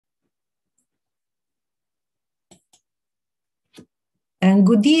And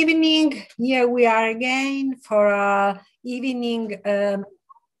good evening. Here we are again for our evening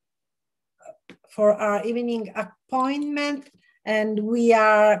appointment, and we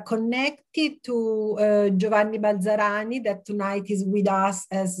are connected to Giovanni Balzarani, that tonight is with us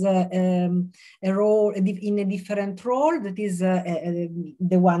as a role in a different role. That is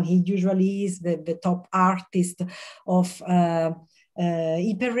the one he usually is, the top artist of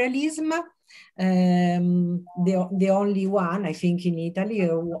hyperrealism. The only one, I think, in Italy,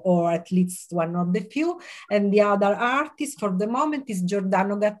 or at least one of the few. And the other artist for the moment is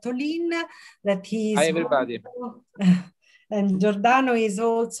Giordano Gattolin, that he is. Hi, everybody. And Giordano is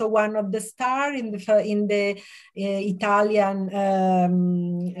also one of the stars in the Italian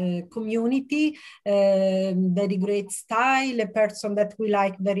community. Very great style, a person that we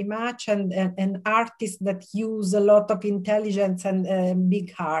like very much, and an artist that use a lot of intelligence and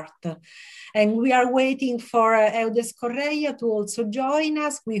big heart. And we are waiting for Eudes Correia to also join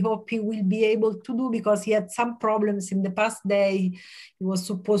us. We hope he will be able to do, because he had some problems in the past day. He was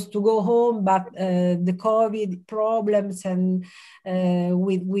supposed to go home, but the COVID problems and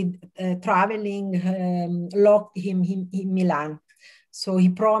with traveling locked him in Milan. So he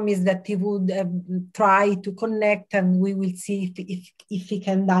promised that he would try to connect, and we will see if he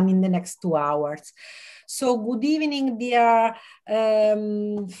can done in the next 2 hours. So good evening, dear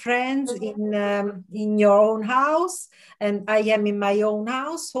friends in your own house, and I am in my own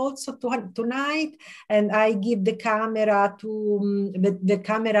house also tonight, and I give the camera to the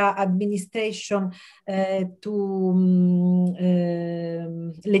camera administration to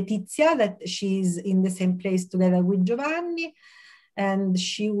Letizia, that she's in the same place together with Giovanni, and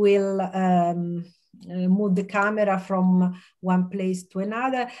she will move the camera from one place to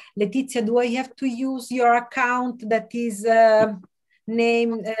another. Letizia, do I have to use your account that is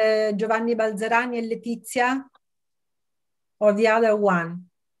named Giovanni Balzarani and Letizia, or the other one?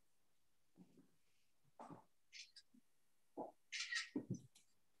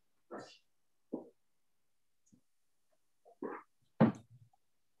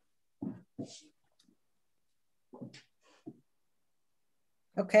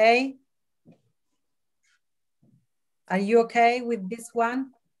 Okay. Are you okay with this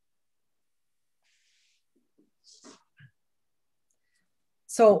one?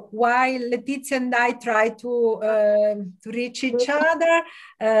 So while Letizia and I try to reach each other,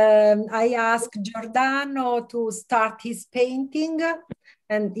 I asked Giordano to start his painting.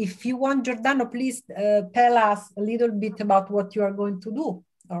 And if you want, Giordano, please tell us a little bit about what you are going to do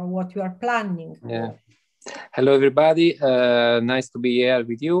or what you are planning. Yeah. Hello, everybody. Nice to be here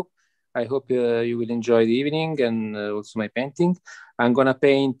with you. I hope you will enjoy the evening and also my painting. I'm gonna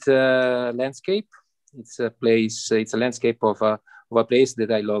paint landscape. It's a place. It's a landscape of a place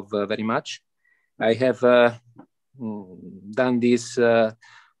that I love very much. I have done this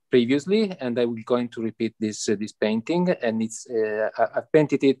previously, and I will going to repeat this painting. And it's I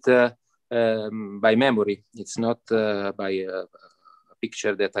painted it by memory. It's not by a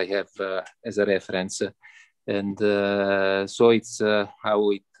picture that I have as a reference. And so it's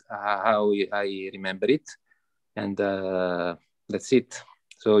how I remember it, and that's it.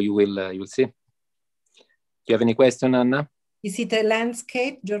 So you will see. Do you have any question, Anna? Is it a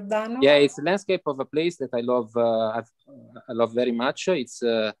landscape, Giordano? Yeah, it's a landscape of a place that I love. I love very much. It's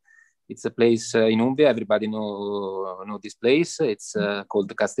a place in Umbria. Everybody know this place. It's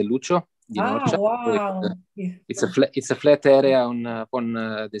called Castelluccio di Norcia. Wow! So it's a flat area on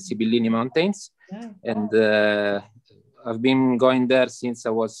the Sibillini Mountains, and I've been going there since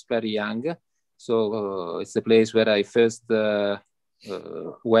I was very young. So it's the place where I first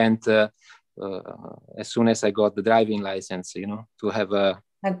went as soon as I got the driving license, to have a...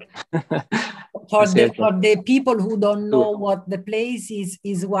 For the people who don't know what the place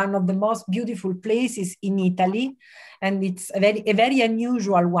is one of the most beautiful places in Italy, and it's a very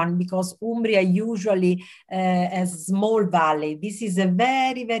unusual one, because Umbria usually has small valley. This is a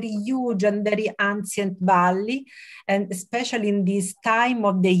very, very huge and very ancient valley, and especially in this time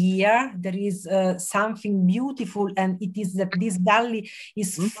of the year, there is something beautiful, and it is that this valley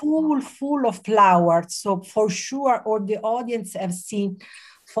is full of flowers. So for sure, all the audience have seen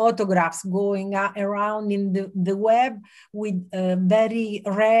photographs going around in the web with very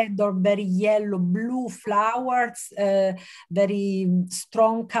red or very yellow, blue flowers, very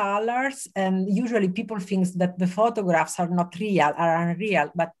strong colors. And usually people think that the photographs are not real, are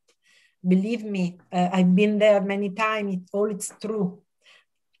unreal. But believe me, I've been there many times. It's true.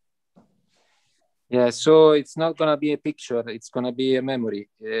 Yeah, so it's not going to be a picture. It's going to be a memory.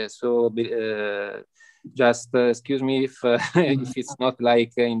 Just excuse me if it's not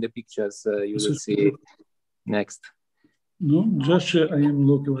like in the pictures you will see next. No, just I am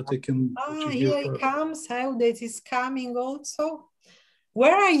looking what I can put here. Here he comes. Eudes is coming also.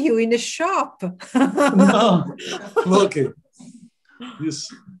 Where are you? In the shop? No, look,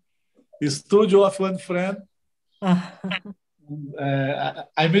 this studio of one friend. I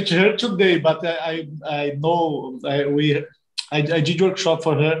met her today, but I know I did workshop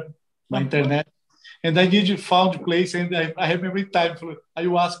for her by internet, and I did found place, and I have every time for are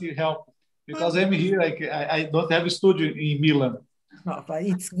you asking help because I'm here. I don't have a studio in Milan. No, but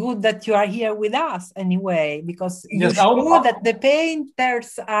it's good that you are here with us anyway, because you Yes, show that the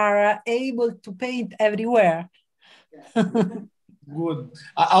painters are able to paint everywhere. Good.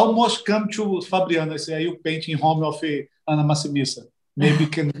 I almost come to Fabriano. I say, you paint in home of Ana Massimissa. Maybe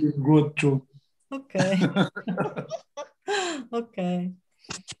can be good too. Okay. Okay.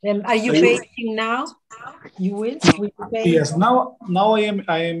 And are you painting now? You will paint? Yes. Now I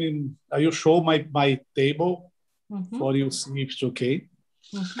am in. I will show my table for you see if it's okay.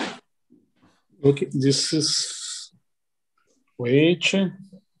 Okay. This is. Wait.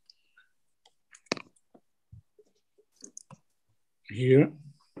 Here.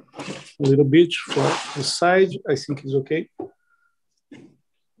 A little bit for the side. I think it's okay.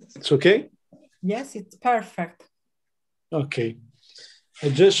 It's okay? Yes, it's perfect. Okay. I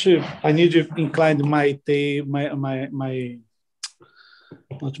need to incline my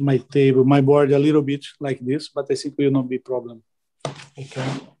not my table, my board a little bit like this, but I think will not be a problem. Okay.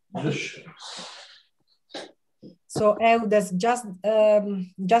 So Eudes, just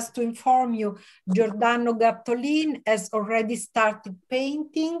to inform you, Giordano Gattolin has already started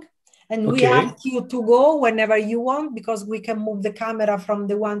painting, and we ask you to go whenever you want because we can move the camera from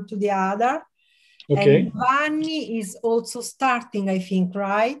the one to the other. Okay. And Giovanni is also starting, I think,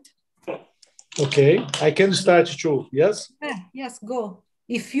 right? Okay, I can start too, yes? Yes, go.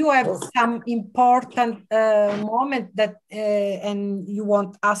 If you have some important moment that and you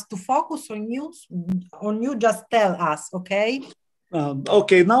want us to focus on you, just tell us, okay?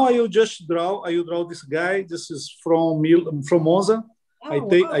 Okay, now I will just draw. I will draw this guy. This is from Monza.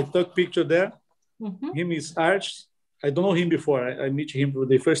 I took picture there. Him is Arch. I don't know him before. I meet him for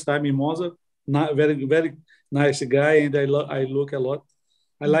the first time in Monza. Very, very nice guy, and I look a lot.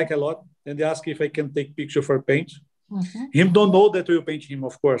 I like a lot. And they ask if I can take picture for paint. Him don't know that we'll paint him,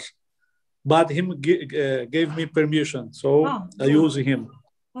 of course, but him gave me permission, so I use him.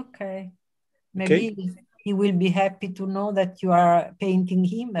 Okay, maybe he will be happy to know that you are painting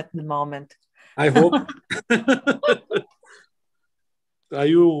him at the moment. I hope.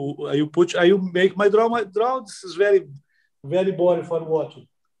 I make my draw. This is very, very boring for watching.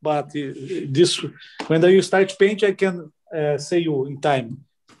 But this, when you start paint, I can say you in time.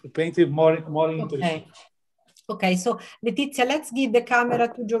 Paint is more interesting. Okay, so Letizia, let's give the camera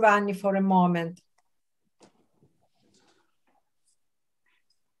to Giovanni for a moment.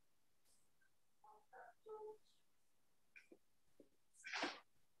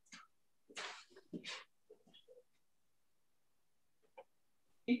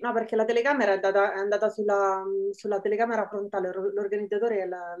 No, perché la telecamera è andata sulla telecamera frontale, l'organizzatore è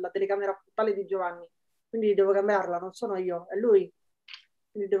la telecamera frontale di Giovanni, quindi devo cambiarla, non sono io, è lui,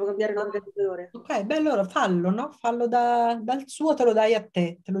 quindi devo cambiare l'organizzatore. Ok, beh allora fallo, no? Fallo dal suo, te lo dai a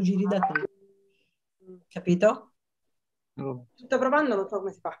te, te lo giri da te. Capito? Sto provando, non so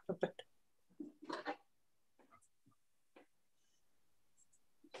come si fa. Aspetta.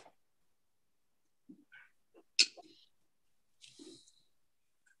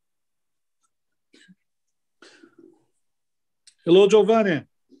 Hello, Giovanni.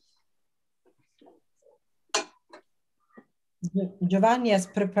 Giovanni has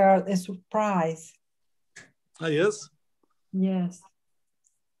prepared a surprise. Yes? Yes.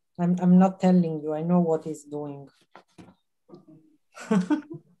 I'm not telling you. I know what he's doing.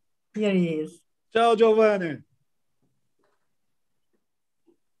 Here he is. Ciao, Giovanni.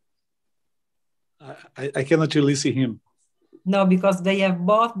 I cannot really see him. No, because they have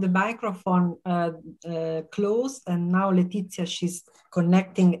both the microphone closed, and now Letizia, she's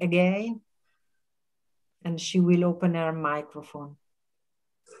connecting again, and she will open her microphone.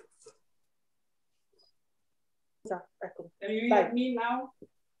 Can you hear me now?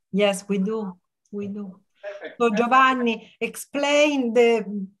 Yes, we do. We do. So Giovanni, explain the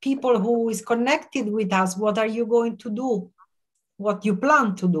people who is connected with us. What are you going to do? What you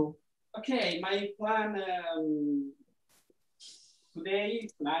plan to do? Okay, my plan tonight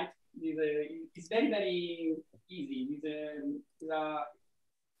is very, very easy. It's an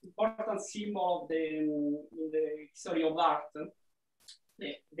important symbol of in the history of art,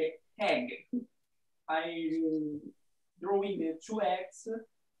 the egg. I'm drawing the two eggs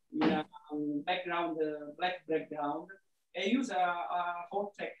in a background, black background, I use a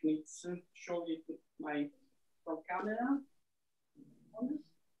hot techniques. Show it my front camera.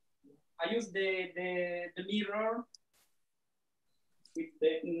 I use the mirror with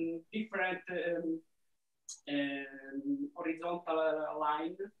the different horizontal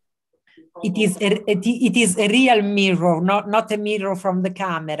line. It is a real mirror, not a mirror from the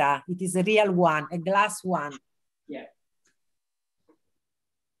camera. It is a real one, a glass one. Yeah.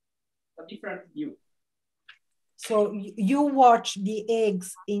 A different view. So you watch the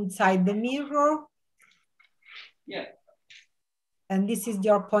eggs inside the mirror? Yeah. And this is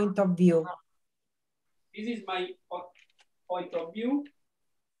your point of view? This is my point of view.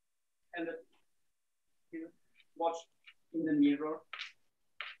 And watch in the mirror.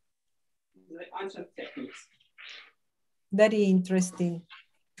 The ancient techniques. Very interesting.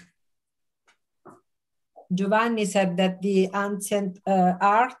 Giovanni said that the ancient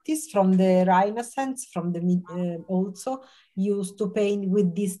artists from the Renaissance, from the also used to paint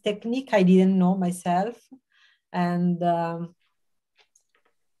with this technique. I didn't know myself, and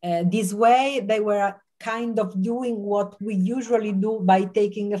this way they were kind of doing what we usually do by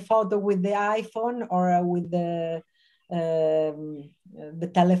taking a photo with the iPhone or with the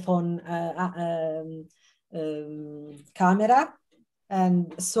telephone camera.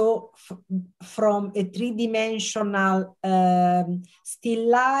 And so from a three-dimensional still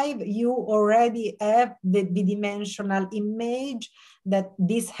life, you already have the dimensional image that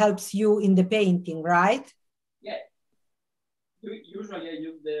this helps you in the painting, right? Yeah. Usually I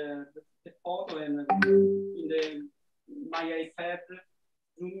use the photo and in my iPad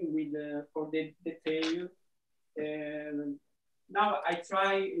zoom with for the detail. Now I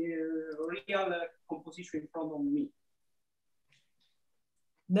try real composition in front of me.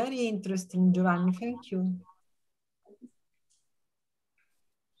 Very interesting, Giovanni. Thank you.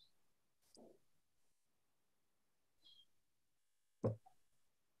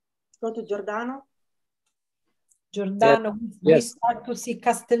 Go to Giordano. Giordano, yes. We start to see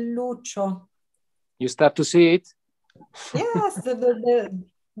Castelluccio. You start to see it? Yes,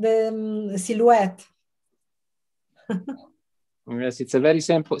 the silhouette. Yes, it's a very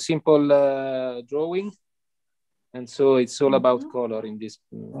simple drawing. And so it's all about color in this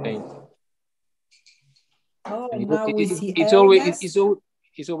paint. Oh, now we see it's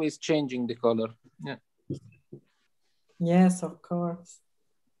always changing the color. Yeah. Yes, of course.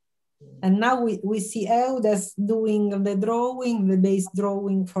 And now we see Eudes doing the drawing, the base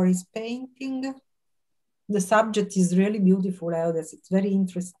drawing for his painting. The subject is really beautiful, Eudes. It's very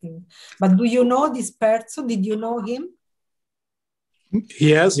interesting. But do you know this person? Did you know him?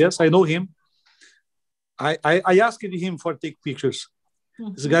 Yes, I know him. I asked him for take pictures.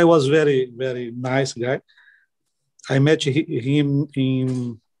 Mm-hmm. This guy was very, very nice guy. I met him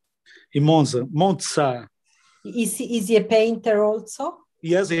in Monza. Is he a painter also?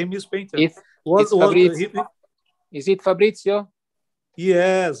 Yes, him is painter. Is it Fabrizio?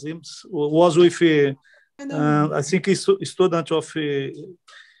 Yes, he was with, I think he's a student of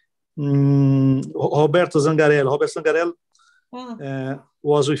Roberto Zangarelli. Roberto Zangarelli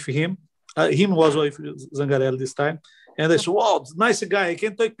was with him. Him was with Zangarelli this time. And I said, wow, nice guy. I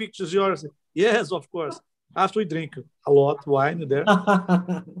can take pictures yours. Yes, of course. After we drink a lot wine there.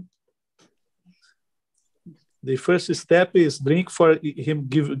 The first step is drink for him.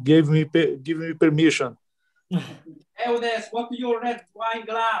 Give me permission. Eudes, what do your red wine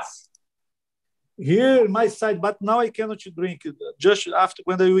glass? Here, my side, but now I cannot drink. Just after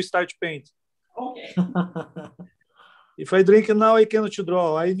when I will start paint. Okay. If I drink now, I cannot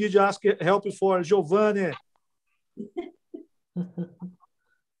draw. I need to ask help for Giovanni.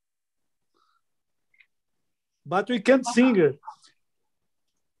 But we can't sing.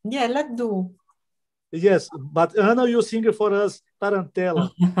 Yeah, let's do. Yes, but Anna, you sing for us Tarantella,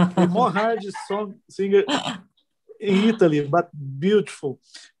 the more hard song singer in Italy, but beautiful.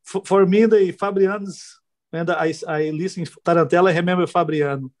 For me, the Fabriano's, when I listen to Tarantella, I remember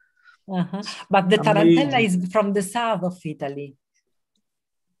Fabriano. But the Tarantella is from the south of Italy.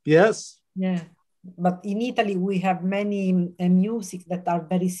 Yes. Yeah, but in Italy we have many music that are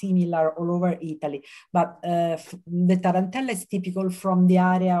very similar all over Italy. But the Tarantella is typical from the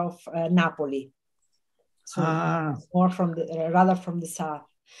area of Napoli. So more rather from the south.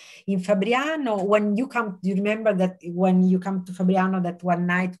 In Fabriano, when you come, do you remember that when you come to Fabriano, that one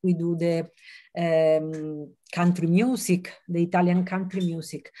night we do the country music, the Italian country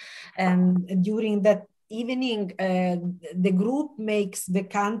music, and during that evening, the group makes the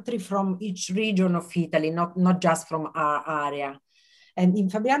country from each region of Italy, not just from our area. And in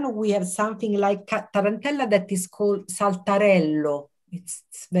Fabriano, we have something like Tarantella that is called Saltarello.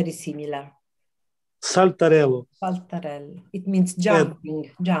 It's very similar. Saltarello. Saltarello. It means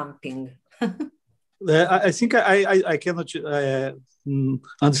jumping, jumping. I think I cannot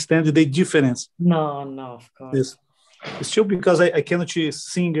understand the difference. No, of course. Yes. Still because I cannot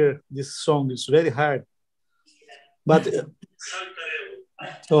sing this song. It's very hard. But,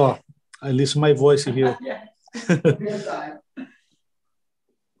 I listen my voice here.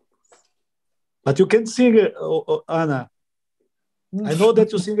 But you can sing, Anna. I know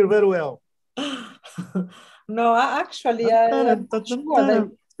that you sing very well. No, actually, I'm not sure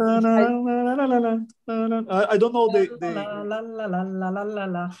I don't know the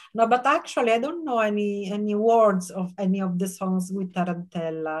No, but actually, I don't know any words of any of the songs with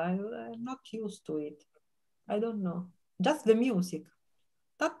tarantella. I'm not used to it. I don't know. Just the music.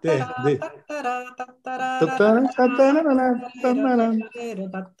 Let's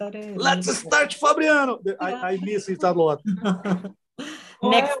start, Fabriano. I miss it a lot.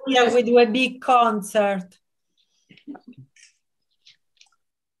 Next year we do a big concert.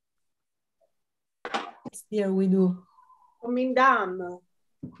 Next year we do. Mindam.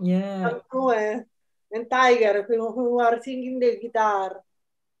 Yeah. And Tiger who are singing the guitar.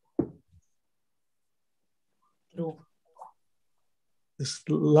 True.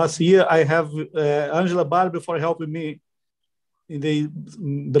 Last year I have Angela Barber for helping me in the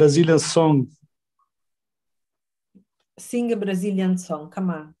Brazilian song. Sing a Brazilian song, come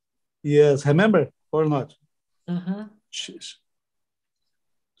on. Yes, remember or not? She's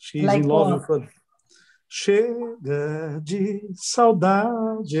like in love with her. Chega de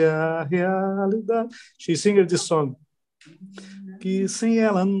saudade a realidade. She sings this song. Que sem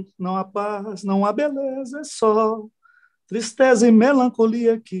ela não há paz, não há beleza, é só tristeza e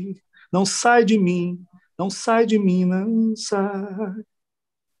melancolia que não sai de mim, não sai de mim, não sai.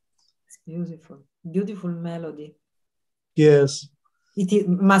 It's beautiful, beautiful melody. Yes. It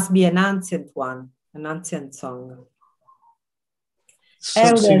must be an ancient one, an ancient song.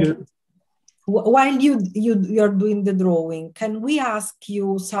 While you're doing the drawing, can we ask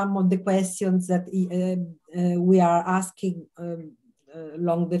you some of the questions that we are asking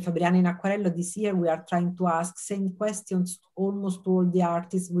along the Fabriani in Acquarello this year? We are trying to ask same questions almost to all the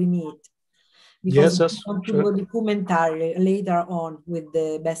artists we meet. Because we want to do a documentary later on with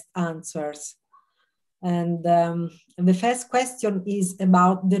the best answers. And the first question is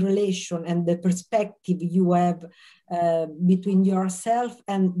about the relation and the perspective you have between yourself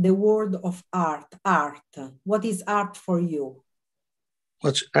and the world of art. What is art for you?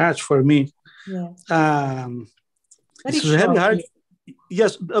 What's art for me? Yes. It's very hard.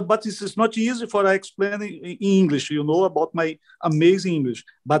 Yes, but this is not easy for explaining in English, about my amazing English.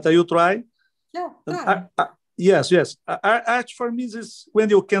 But I will try. Yeah, try. Yes. Art for me is when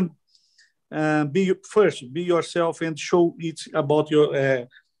you can be yourself and show it about your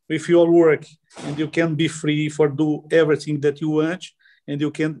with your work, and you can be free for do everything that you want, and you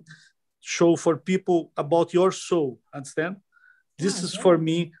can show for people about your soul. Understand? This is for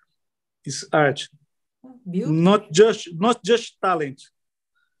me is art. Beautiful. Not just talent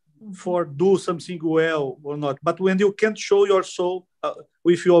for do something well or not, but when you can show your soul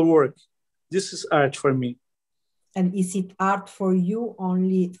with your work, this is art for me. And is it art for you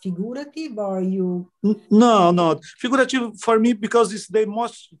only figurative, or you? No, figurative for me because it's the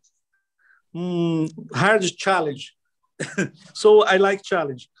most hard challenge. So I like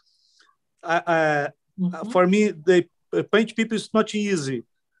challenge. For me, the paint people is not easy.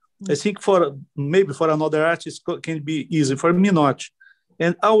 I think maybe for another artist can be easy. For me, not.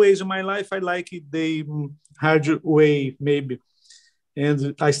 And always in my life, I like it the hard way, maybe.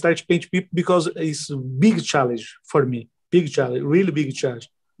 And I start paint people because it's a big challenge for me. Big challenge, really big challenge.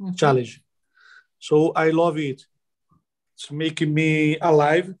 Challenge. So I love it. It's making me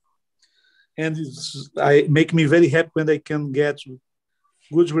alive. And I make me very happy when I can get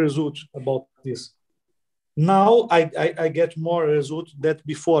good results about this. Now I get more results than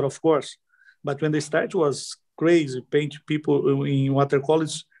before, of course. But when the start was crazy, paint people in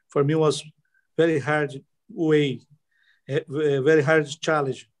watercolors, for me was very hard way, very hard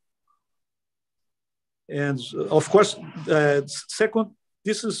challenge. And of course, second,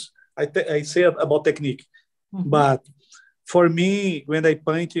 this is, I said about technique, but for me, when I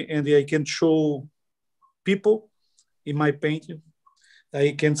paint and I can show people in my painting,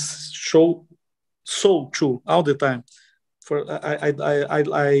 I can show soul too all the time. For I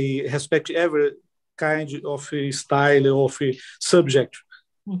respect every kind of style of subject.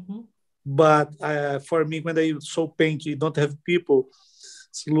 But for me, when I so paint, you don't have people,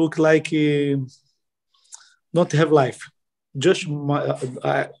 it look like don't have life. Just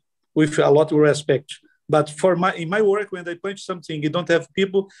with a lot of respect. But in my work, when I paint something, you don't have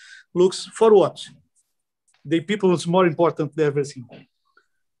people, looks for what? the people is more important than everything.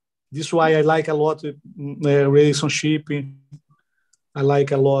 This is why I like a lot relationship. I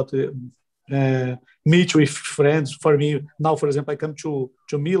like a lot meet with friends. For me now, for example, I come to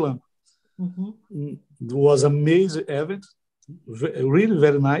Milan. It was an amazing event, really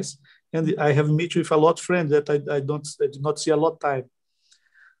very nice, and I have met with a lot of friends that I did not see a lot of time.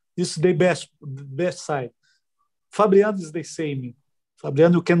 This is the best side. Fabriano is the same.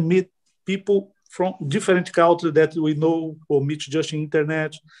 Fabriano, you can meet people from different cultures that we know or meet just in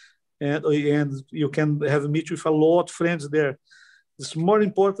internet, and you can have meet with a lot of friends there. It's more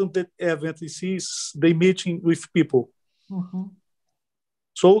important that event is they meeting with people.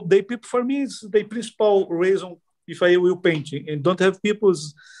 So the people for me is the principal reason if I will painting and don't have people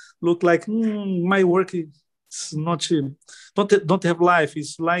look like my work is not don't have life.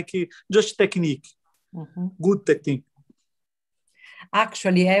 It's like just technique, good technique.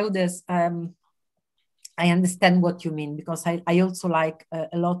 Actually, Eudes, I understand what you mean, because I also like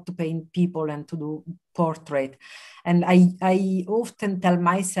a lot to paint people and to do portrait. And I often tell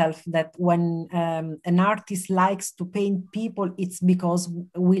myself that when an artist likes to paint people, it's because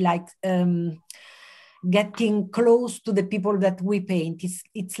we like getting close to the people that we paint.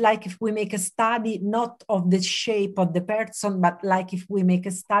 It's like if we make a study, not of the shape of the person, but like if we make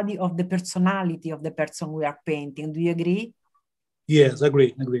a study of the personality of the person we are painting. Do you agree? Yes,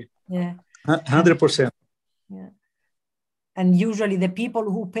 agree. Yeah. 100%. Yeah. And usually the people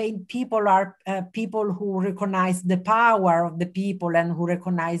who paint people are people who recognize the power of the people and who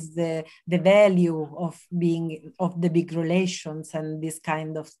recognize the value of the big relations and this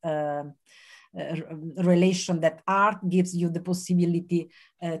kind of relation that art gives you the possibility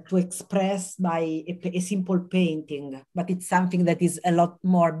to express by a simple painting. But it's something that is a lot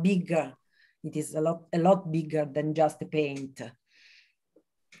more bigger. It is a lot bigger than just a paint.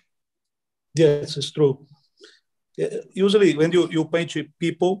 Yes, it's true. Usually when you paint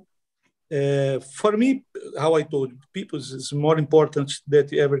people, for me, how I told you, people is more important than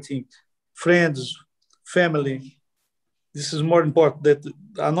everything. Friends, family, this is more important. That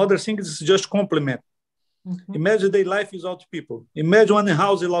another thing is just compliment. Imagine their life without people. Imagine one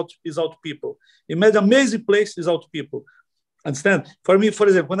house without people. Imagine amazing place without people. Understand? For me, for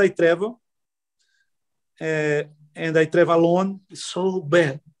example, when I travel, and I travel alone, it's so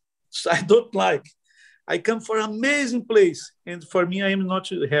bad. So I don't like. I come for an amazing place, and for me, I am not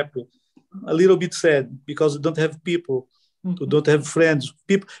happy. A little bit sad because you don't have people, you don't have friends.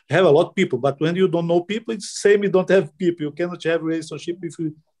 People have a lot of people, but when you don't know people, it's the same. You don't have people. You cannot have a relationship with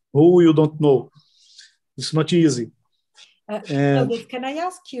who you don't know. It's not easy. Can I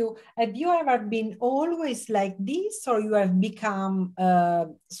ask you, have you ever been always like this, or you have become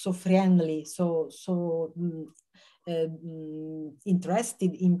so friendly, so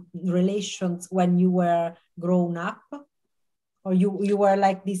interested in relations when you were grown up, or you were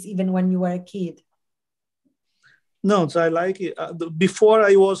like this even when you were a kid? No, so I like it. Before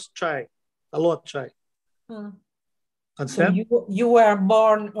I was shy, a lot shy. So you were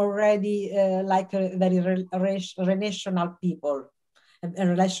born already like a very relational people, a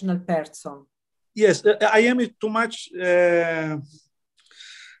relational person. Yes, I am too much.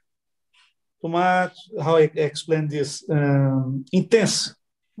 How I explain this? Intense.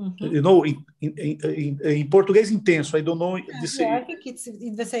 You know, in Portuguese, intenso. I don't know. Yeah, I think it's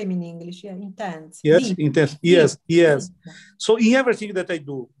the same in English. Yeah, intense. Yes, Deep. intense. Yes, yes. So in everything that I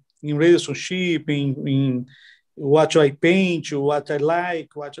do, in relationship, in what I paint, what I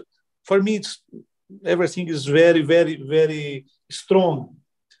like, for me, everything is very, very, very strong.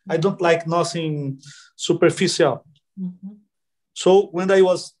 I don't like nothing superficial. So when I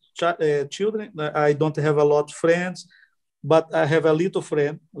was children, I don't have a lot of friends, but I have a little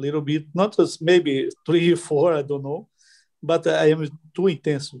friend, a little bit, not just maybe 3 or 4, I don't know, but I am too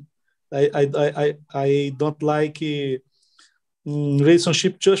intense. I don't like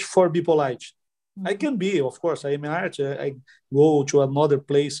relationship just for be polite. I can be, of course. I am an artist. I go to another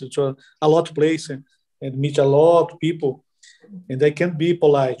place, to a lot of places, and meet a lot of people, and I can be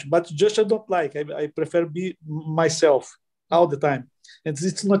polite. But just I don't like. I prefer be myself all the time, and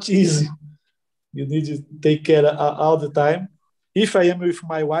it's not easy. You need to take care all the time. If I am with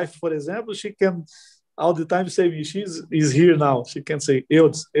my wife, for example, she can all the time say me, she is here now. She can say,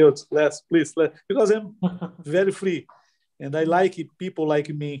 Eudes, please, because I'm very free. And I like it, people like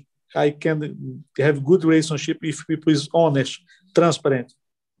me. I can have good relationship if people is honest, transparent.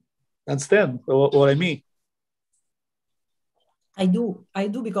 Understand what I mean? I do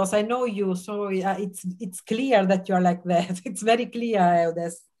because I know you. So it's clear that you're like that. It's very clear,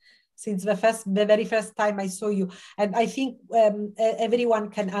 Eudes. since the very first time I saw you. And I think everyone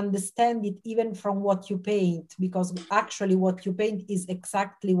can understand it even from what you paint, because actually what you paint is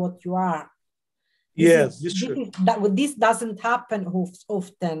exactly what you are. This doesn't happen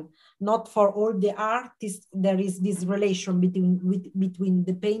often. Not for all the artists, there is this relation between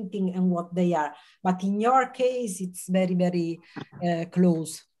the painting and what they are. But in your case, it's very, very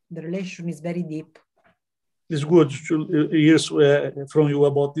close. The relation is very deep. It's good to hear from you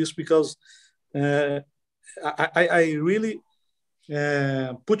about this, because I really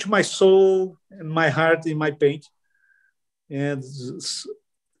put my soul and my heart in my paint. And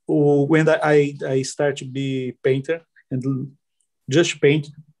when I start to be painter and just paint,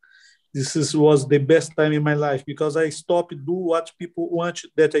 was the best time in my life, because I stopped do what people want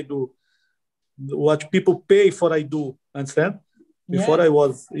that I do, what people pay for I do. Understand? Before I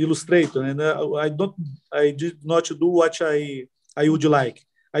was illustrator, and I did not do what I would like.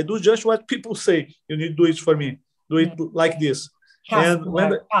 I do just what people say. You need to do it for me. Do it like this.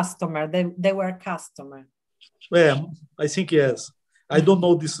 Customer. They were customer. Yeah, I think yes. I don't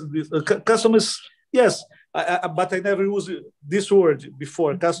know this customers. Yes, but I never used this word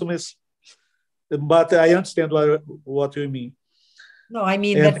before, customers. But I understand what you mean. No, I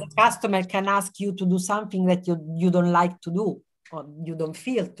mean that the customer can ask you to do something that you don't like to do, or you don't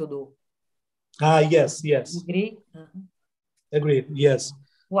feel to do. Yes. Agree? Agree, yes.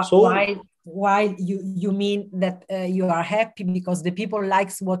 Why you mean that you are happy because the people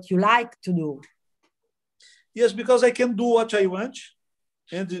likes what you like to do? Yes, because I can do what I want.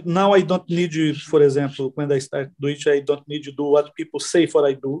 And now I don't need you, for example, when I start doing it, I don't need to do what people say for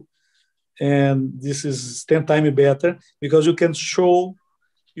I do. And this is 10 times better, because you can show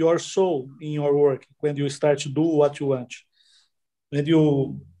your soul in your work when you start to do what you want. When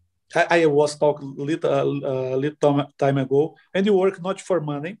I was talking a little time ago, and you work not for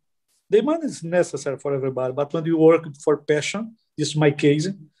money. The money is necessary for everybody, but when you work for passion, this is my case,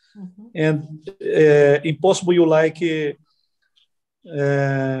 and impossible you like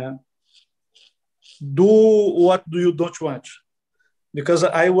do what you don't want, because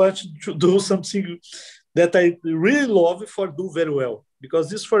I want to do something that I really love for do very well, because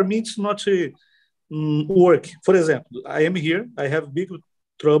this for me it's not work. For example, I am here, I have big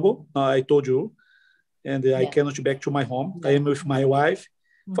trouble, I told you, and I cannot back to my home. I am with my wife.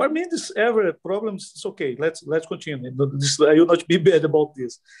 For me, this ever problems, it's okay. Let's continue. I will not be bad about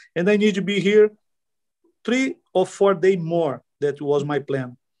this. And I need to be here 3 or 4 days more. That was my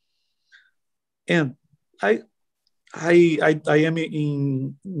plan. And I am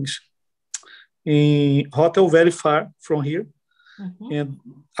in hotel very far from here. And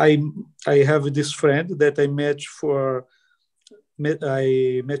I have this friend that I met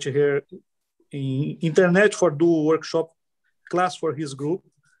her in internet for do workshop class for his group,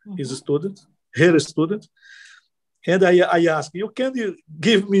 his student, her student. And I asked, you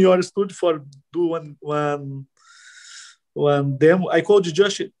give me your student for do one demo? I could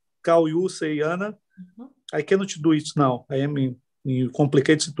just call you, say, Anna, I cannot do it now. I am in a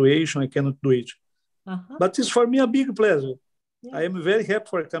complicated situation. I cannot do it. But it's for me a big pleasure. I am very happy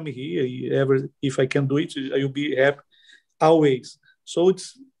for coming here. If I can do it, I will be happy always. So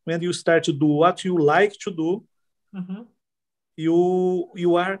it's when you start to do what you like to do,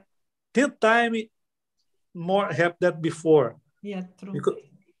 you are 10 times more happy than before. Yeah, true.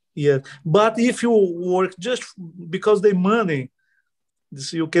 But if you work just because the money,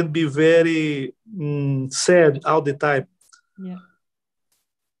 you can be very sad all the time. Yeah.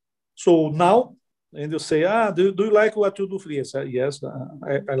 So now, and you say, do you like what you do? Yes,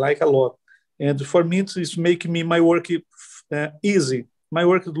 I like a lot. And for me, it's making me my work easy. My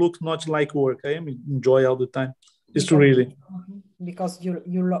work looks not like work. I am enjoy all the time. It's really. Because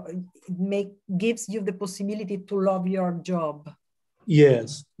gives you the possibility to love your job.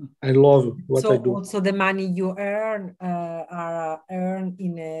 Yes, I love what I do. Also the money you earn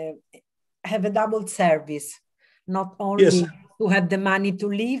have a double service, not only to have the money to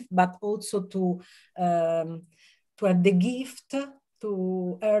live, but also to have the gift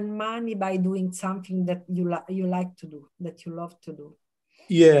to earn money by doing something that you like to do, that you love to do.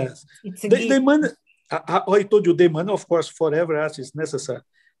 Yes, it's a the money. I told you the money, of course, for every artist is necessary.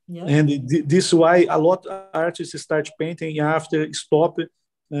 Yeah. And this is why a lot of artists start painting after stop.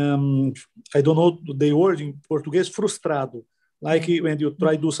 I don't know the word in Portuguese, frustrado. Like when you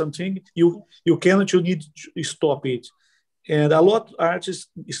try to do something, you need to stop it. And a lot of artists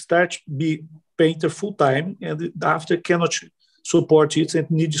start be painter full time, and after cannot support it and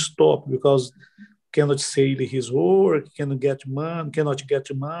need to stop because cannot sell his work, cannot get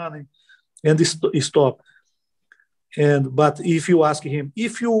money, and stop. But if you ask him,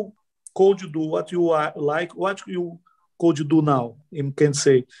 if you could do what you are like, what you could do now? You can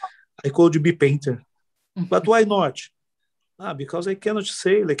say, I could be painter. But why not? Because I cannot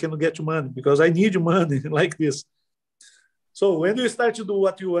sail, I cannot get money, because I need money like this. So when you start to do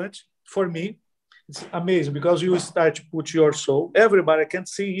what you want, for me, it's amazing because you start to put your soul. Everybody can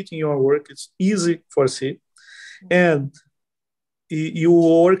see it in your work. It's easy for see. And you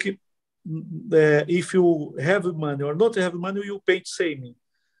work, if you have money or not have money, you paint same.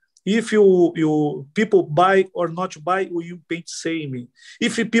 If you people buy or not buy, you paint same.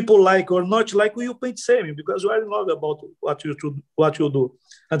 If people like or not like, you paint same because you are in love about what you do.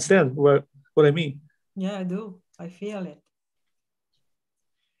 Understand what I mean? Yeah, I do. I feel it.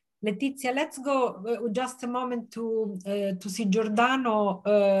 Letizia, let's go just a moment to see Giordano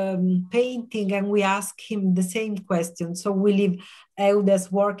painting, and we ask him the same question. So we leave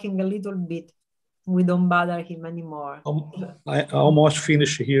Eudes working a little bit. We don't bother him anymore. I almost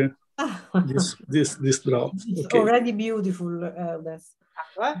finished here. this draw. It's okay. Already beautiful, Eudes.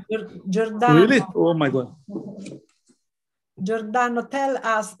 Giordano. Really? Oh my God. Giordano, tell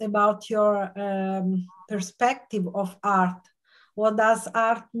us about your perspective of art. What does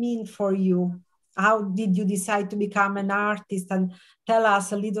art mean for you? How did you decide to become an artist? And tell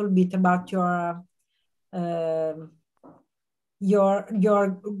us a little bit about your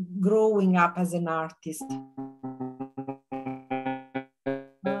growing up as an artist.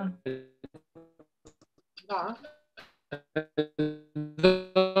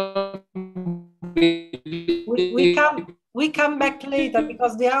 We come back later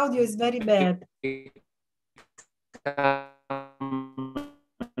because the audio is very bad.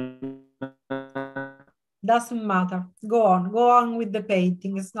 Doesn't matter. Go on with the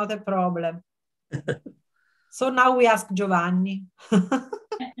painting. It's not a problem. So now we ask Giovanni.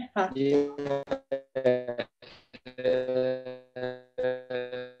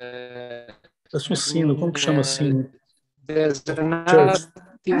 That's um sino. Como que chama sino? There's an Church.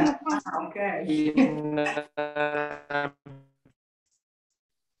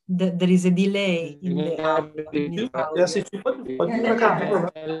 There is a delay in the audio.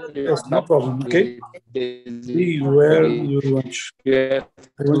 Yes, no problem, okay? See where you want. Eu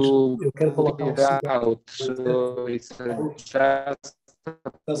quero colocar out, so it's just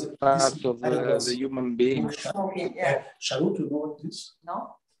part of the human being. Charuto, you know what it is?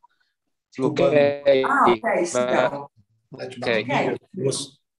 No? Okay. Okay.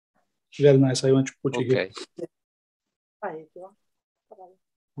 Yes. Very nice. I want to put it here.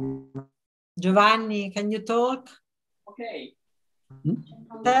 Giovanni, can you talk? Okay.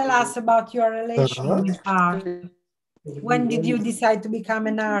 Tell us about your relation with art. When did you decide to become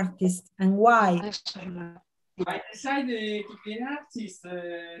an artist and why? I decided to be an artist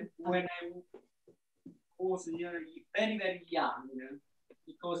when I was very, very young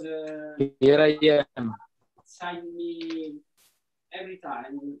because here I am. Signed me every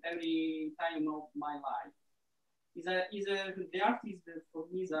time of my life. The artist for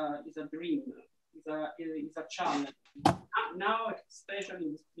me is a dream. It's a challenge. Now, especially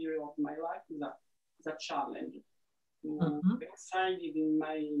in this period of my life, is a challenge. Outside in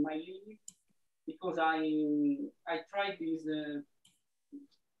my limit because I tried this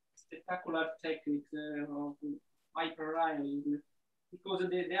spectacular technique of hyperrealism because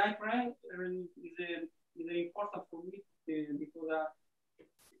the hyperrealism is important for me because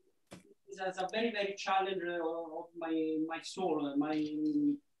it's a very, very challenge of my soul, my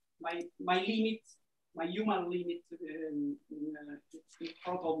limit, my human limit in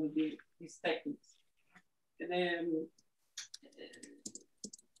front of these techniques. And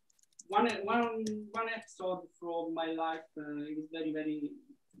one episode from my life is very, very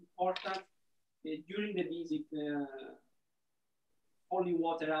important. During the visit Holy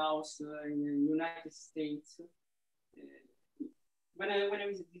Water House in the United States, when I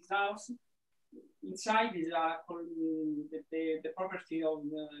visit this house, inside is the property of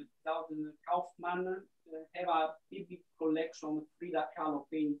Kaufman have a big collection of Frida Kahlo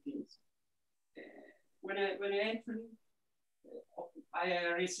paintings. When I entered,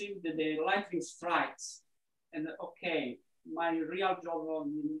 I received the lightning strikes, and okay, my real job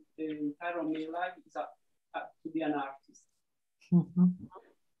on the entire my life is to be an artist.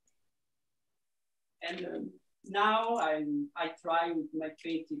 And now I try with my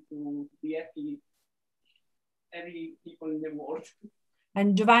painting to be happy every people in the world.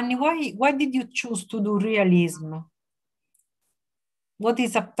 And Giovanni, why did you choose to do realism? What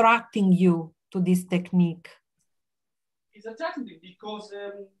is attracting you to this technique? It's attracting me because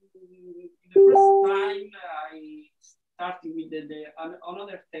the first time I started with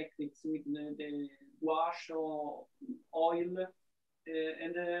another techniques with the wash or oil.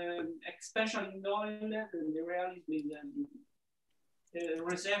 and especially in oil, the realism is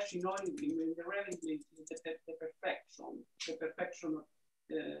research in oil, the realism is the perfection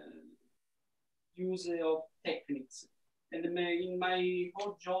use of techniques. And in my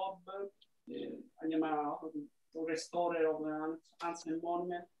whole job, I am a restorer of ancient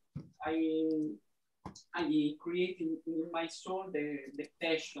monument. I create in my soul the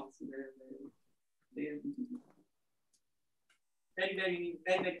passions, the very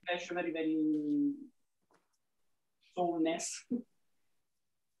passion, very soulness.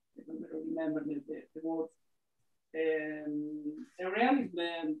 I don't remember the word. The realism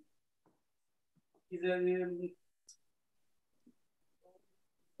is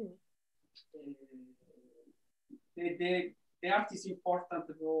the art is important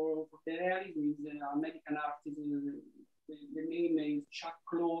for the realism. Is American artist. The name is Chuck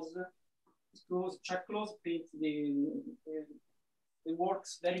Close. Chuck Close paints the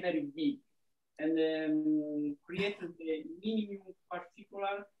works very big and created the minimum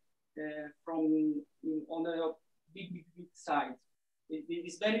particular from on the big side. It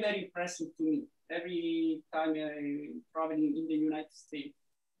is very impressive to me every time I travel in the United States.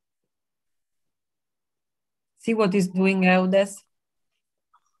 See what is doing Eudes?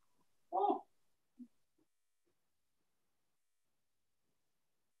 Oh.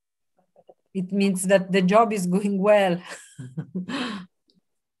 It means that the job is going well.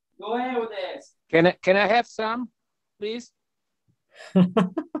 Go Eudes. Can I have some, please?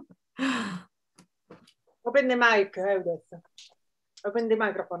 Open the mic, Eudes. Open the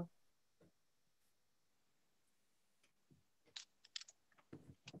microphone.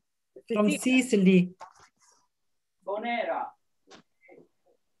 From Sicily. Bonera.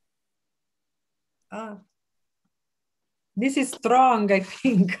 Ah. This is strong, I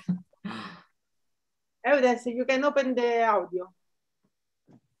think. Eudes, you can open the audio.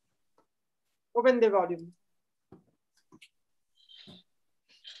 Open the volume.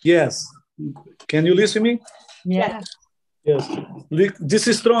 Yes. Can you listen to me? Yeah. Yes. This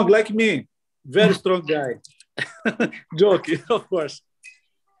is strong, like me. Very strong guy. Joke, of course.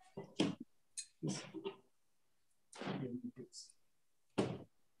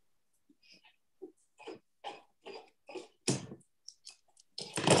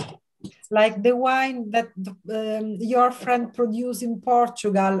 Like the wine that your friend produced in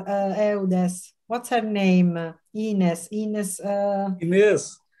Portugal, Eudes. What's her name? Ines. Inês.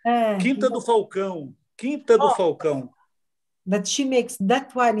 Quinta do Falcão. Quinta do Falcão. That she makes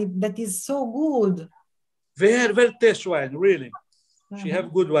that wine that is so good. Very tasty wine, really. She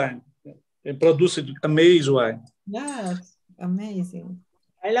have good wine and produces amazing wine. Yes, amazing.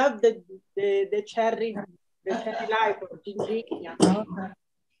 I love the cherry life of Ginginha.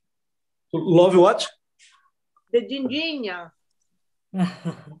 Love what? The Ginginha.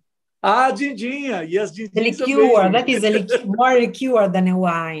 Ginginha. Yes, Ginginha. The liqueur. That is a more liqueur than a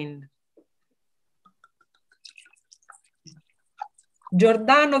wine.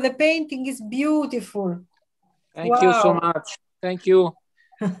 Giordano, the painting is beautiful. Thank you so much. Thank you.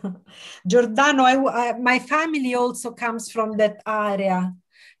 Giordano, my family also comes from that area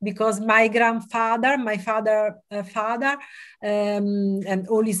because my grandfather, my father, and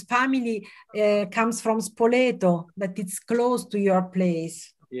all his family comes from Spoleto, that it's close to your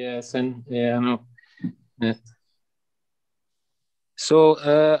place. Yes, and yeah, I know. Yeah. So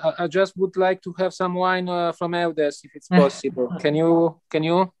I just would like to have some wine from Eudes, if it's possible. Can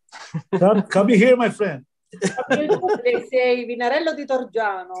you? Come here, my friend. They say Vinarello di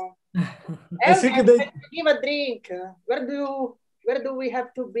Torgiano. I think they give a drink. Where do we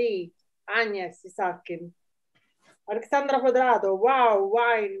have to be? Agnes is asking. Alexandra Quadrato. Wow,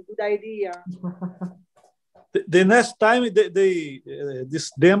 wine, good idea. The next time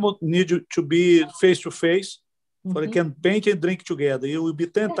this demo need to be face to face, so they can paint and drink together. It will be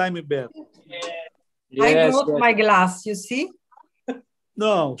 10 times better. Yes, I brought my glass. You see?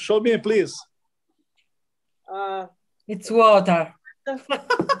 No, show me, please. It's water.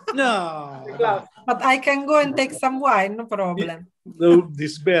 No. But I can go and take some wine, no problem. No,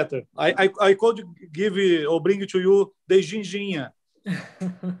 this is better. I could give or bring to you the ginginha.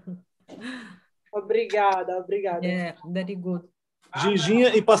 Obrigada. Yeah, very good.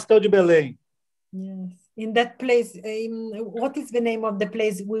 Ginginha e pastel de Belém. Yes. In that place, what is the name of the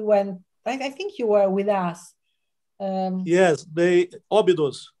place we went? I think you were with us. Yes,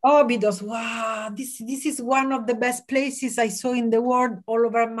 Óbidos. Óbidos. Wow, this is one of the best places I saw in the world all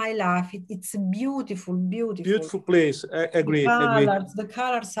over my life. It's a beautiful place. I agree. The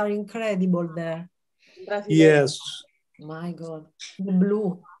colors are incredible there. Yes. My God, the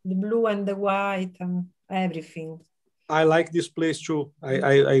blue and the white and everything. I like this place too.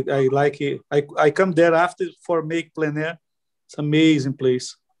 I like it. I come there after for make plein air. It's an amazing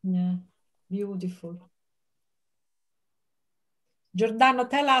place. Yeah, beautiful. Giordano,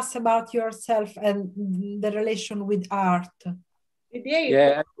 tell us about yourself and the relation with art.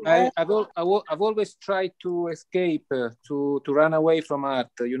 Yeah, I've always tried to escape, to run away from art,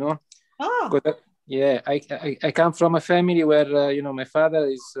 you know. Oh. Yeah, I come from a family where, you know, my father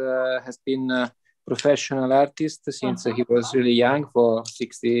has been a professional artist since he was really young, for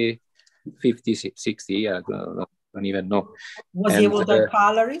 60, 50, 60 years, I don't even know. Was he a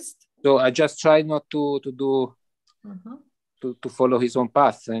watercolorist? So I just tried not to do, to follow his own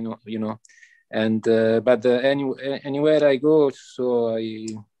path, you know. And but anywhere I go, so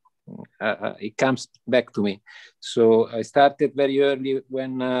it comes back to me. So I started very early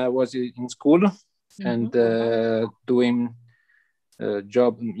when I was in school, and doing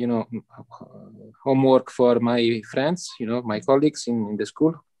job, you know, homework for my friends, you know, my colleagues in the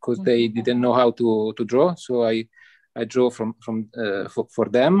school, because they didn't know how to draw. So I draw for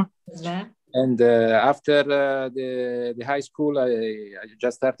them. And after the high school, I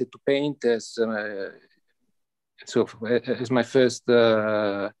just started to paint as my first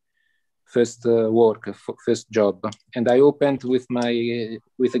work, first job. And I opened with a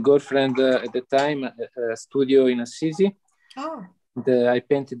girlfriend at the time a studio in Assisi. Oh. I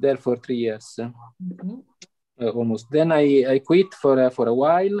painted there for 3 years, almost. Then I quit for a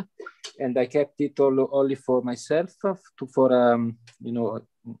while, and I kept it only for myself. You know,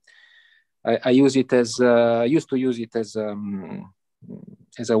 I use it as used to use it as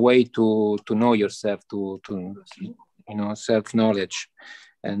a way to know yourself, to you know, self-knowledge.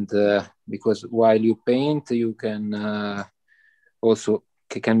 And because while you paint, you can also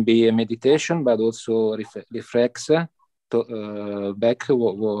can be a meditation, but also reflects back,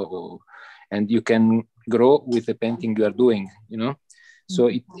 and you can grow with the painting you are doing, you know. So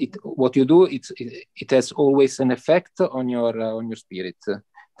what you do, it has always an effect on your spirit.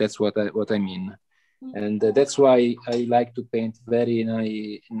 That's what I mean. And that's why I like to paint very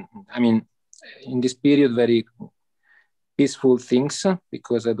I mean, in this period, very peaceful things,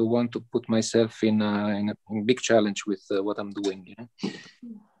 because I don't want to put myself in a big challenge with what I'm doing, you know?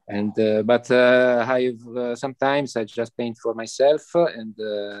 And but sometimes I just paint for myself,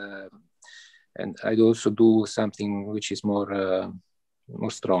 and I also do something which is more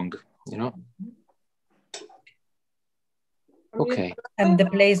strong, you know. Okay. And the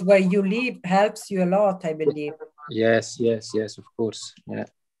place where you live helps you a lot, I believe. Yes, of course. Yeah.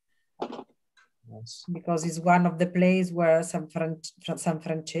 Yes. Because it's one of the places where San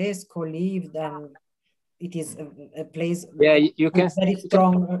Francesco lived, and it is a place. Yeah, you can very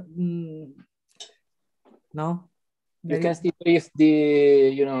strong. No, you can still read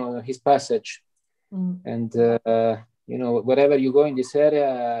his passage, and you know, wherever you go in this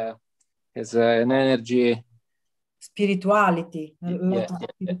area has an energy. Spirituality, a lot of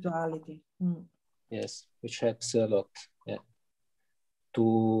spirituality. Yes, which helps a lot. Yeah,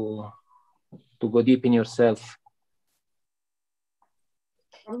 to go deep in yourself.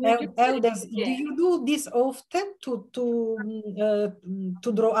 Eudes, do you do this often to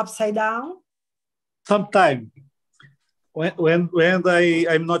draw upside down? Sometimes, when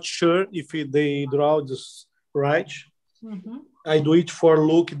I'm not sure if they draw this right, I do it for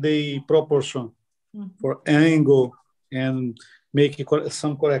look the proportion, for angle, and make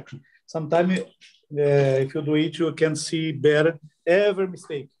some correction. Sometimes, if you do it, you can see better every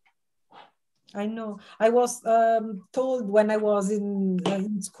mistake. I know. I was told when I was in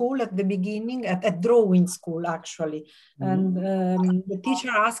school at the beginning, at drawing school actually, and the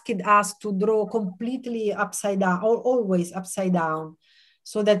teacher asked us to draw completely upside down, or always upside down,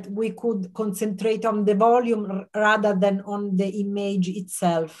 so that we could concentrate on the volume rather than on the image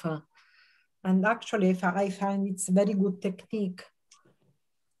itself. And actually, I find it's a very good technique.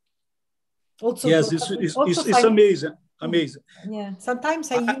 Also, yes, it's amazing. Amazing. Yeah,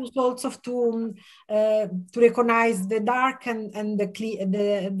 sometimes I use also to recognize the dark and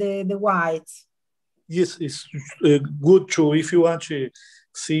the whites. Yes, it's good too. If you want to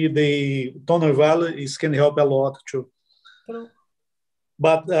see the tonal value, it can help a lot too. True.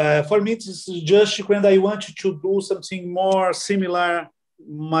 But for me, it's just when I want to do something more similar,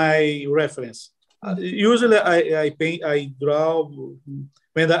 my reference. Usually, I draw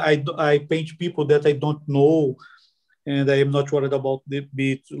when I paint people that I don't know, and I am not worried about the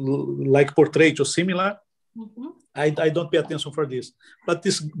bit like portrait or similar. I don't pay attention for this. But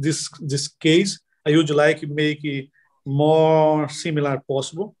this case, I would like to make it more similar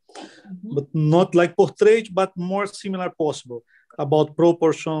possible, but not like portrait, but more similar possible, about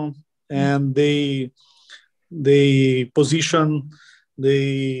proportion and the the position,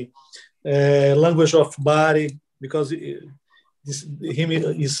 the language of body, because him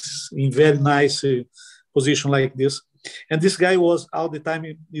is in very nice position like this. And this guy was all the time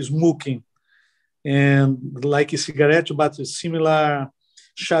smoking, and like a cigarette, but similar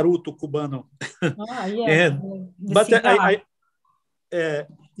charuto cubano. Yes. But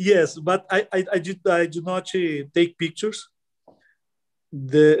yes, but I did not take pictures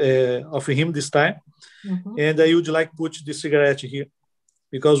of him this time, and I would like put the cigarette here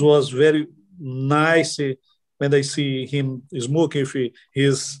because it was very nice when I see him smoking.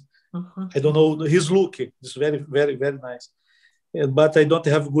 His I don't know, his look is very, very, very nice. But I don't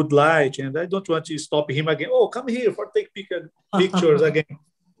have good light, and I don't want to stop him again. Oh, come here for take pictures again.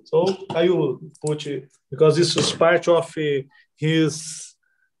 So I will put it because this is part of his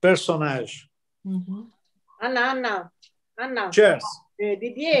personage. Anna. Cheers.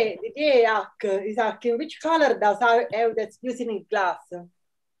 Didier, Isaac, which color does Eudes using in glass?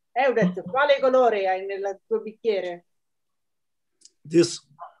 Eudes, quale colore hai nel tuo bicchiere? This,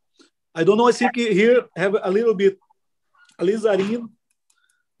 I don't know, I think here have a little bit alizarin,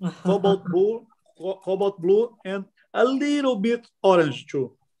 cobalt blue, and a little bit orange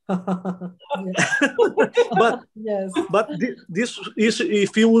too. But yes. But this is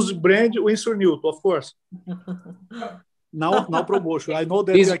if you use brand Winsor Newton, of course. Now promotion. I know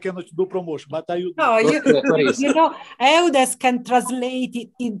that I cannot do promotion, but I use. No, you know, Eudes can translate it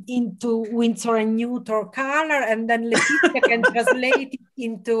into Winsor and Newton color, and then Letizia can translate it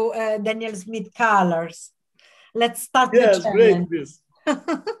into Daniel Smith colors. Let's start the challenge. Great this.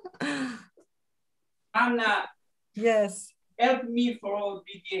 Anna. Yes. Help me for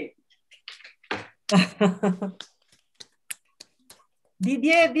Didier.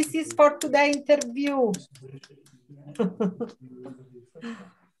 Didier, this is for today's interview.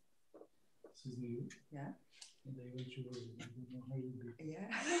 Yeah.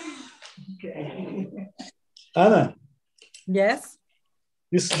 Okay. Anna. Yes.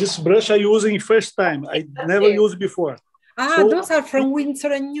 This brush I using first time. I never used before. So, those are from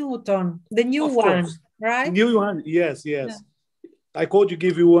Winsor and Newton, the new one, right? New one, yes. Yeah. I could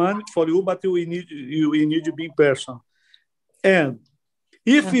give you one for you, but you need to be in person. And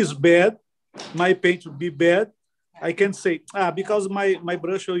if it's bad, my paint will be bad. I can say, because my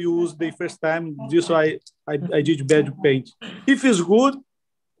brush I used the first time, this I did bad paint. If it's good,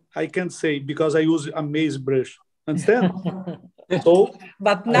 I can say because I use amazing brush. Understand? So,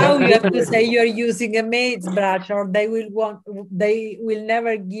 but now you have to say you're using a maid's brush, or they will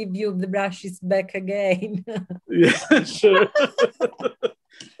never give you the brushes back again. Yeah, sure.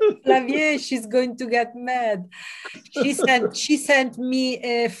 Flavie, she's going to get mad. She sent me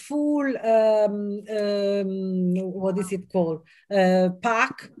a full what is it called,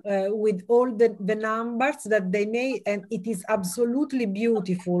 pack with all the numbers that they made, and it is absolutely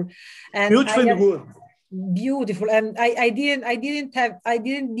beautiful. And good. Beautiful, and I didn't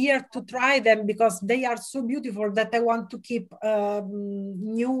dare to try them because they are so beautiful that I want to keep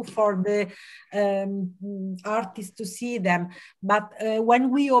new for the artists to see them. But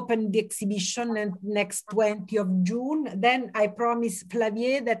when we open the exhibition next 20th of June, then I promise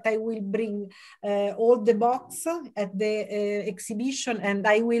Flavie that I will bring all the box at the exhibition, and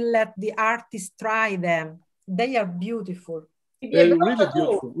I will let the artists try them. They are beautiful. They're really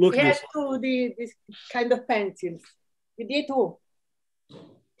beautiful. Look at this. This kind of pencils. We did too.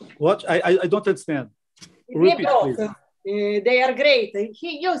 What? I don't understand. Repeat, please. They are great.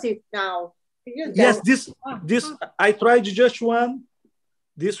 He use it now. Yes, this I tried just one.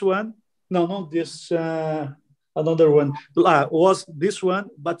 This one. No, not this. Another one. Was this one,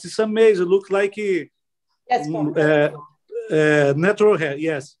 but it's amazing. Look like natural hair.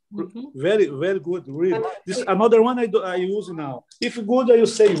 Yes. Very, very good. Really. This another one I use now. If good, I will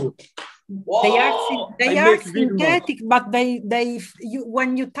say you. They are synthetic, but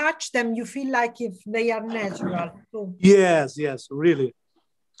when you touch them, you feel like if they are natural. So. Yes, really.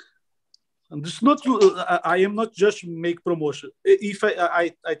 And it's not. I am not just make promotion. If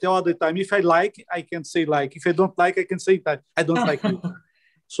I tell all the time, if I like, I can say like. If I don't like, I can say that I don't like you.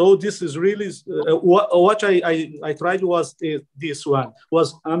 So this is really what I tried was this one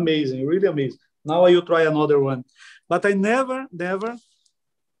was amazing, really amazing. Now I will try another one, but I never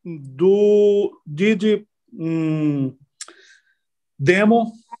did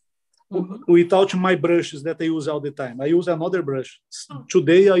demo without my brushes that I use all the time. I use another brush.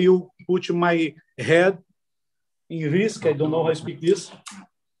 Today I will put my head in risk. I don't know how to speak this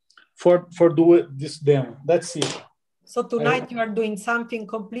for do this demo. That's it. So tonight you are doing something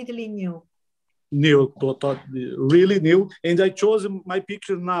completely new. New, really new. And I chose my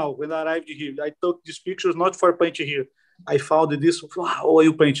picture now when I arrived here. I took these pictures not for paint here. I found this, wow,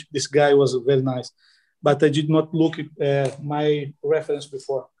 oil paint. This guy was very nice. But I did not look at my reference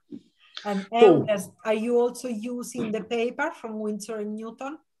before. And Eudes, are you also using the paper from Winsor &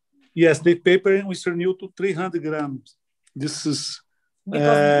 Newton? Yes, the paper in Winsor & Newton, 300 grams. This is...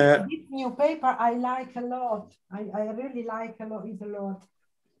 Because this new paper I like a lot. I really like it a lot.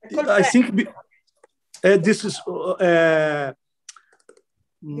 I think this is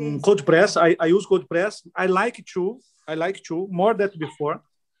cold press. I use cold press. I like it too. More than before.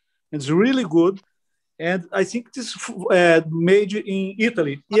 It's really good. And I think this made in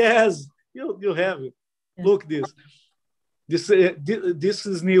Italy. Yes, you have it. Yeah. Look this. This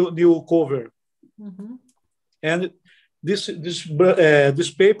is new cover. Mm-hmm. And this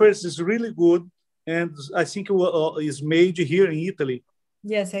paper is really good. And I think it is made here in Italy.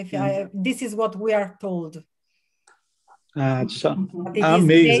 Yes, this is what we are told. It's but it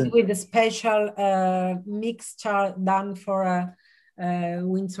amazing. Is made with a special mixture done for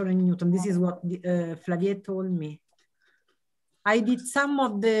Winsor & Newton. This is what Flavie told me. I did some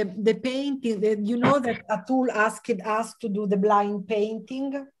of the painting. You know that Atul asked us to do the blind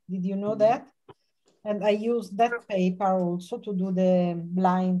painting. Did you know that? And I used that paper also to do the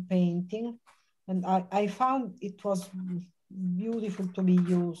blind painting. And I found it was beautiful to be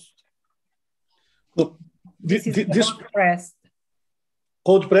used. Look, this is cold pressed.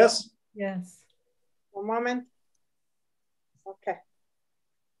 Cold press? Yes. One moment. Okay.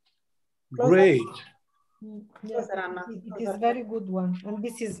 Great. Yes, it is very good one. And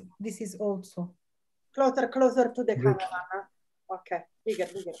this is also. Closer to the camera. Okay. Bigger.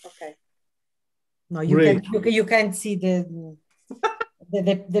 Okay. No, you can't see the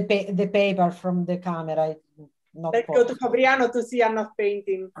paper from the camera. Let's go to Fabriano to see enough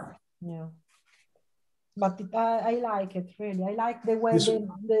painting. Yeah, but I like it really. I like the way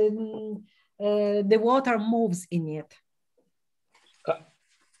the water moves in it.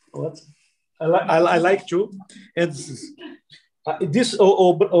 What? I like too. And this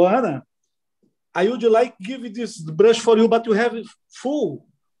Anna, I would like give this brush for you, but you have full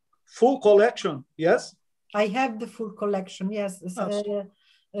collection. Yes. I have the full collection. Yes.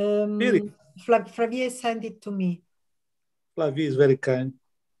 Really? Flavie sent it to me. Flavie is very kind.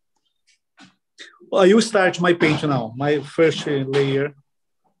 Well, you start my paint now, my first layer.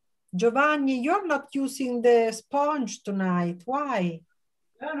 Giovanni, you're not using the sponge tonight. Why?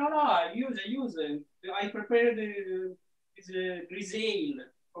 No. I use it. I prepared this grisaille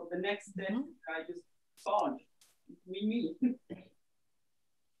for the next step. I just sponge. Me.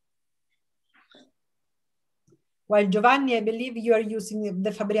 Well, Giovanni, I believe you are using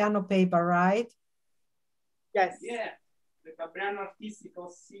the Fabriano paper, right? Yes. Yeah, the Fabriano Artistico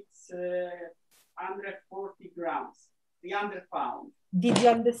 640 grams, 300 pounds. Did you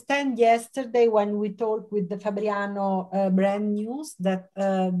understand yesterday when we talked with the Fabriano brand news that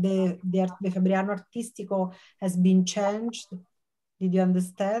the Fabriano Artistico has been changed? Did you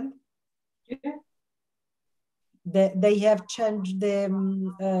understand? Yeah. They have changed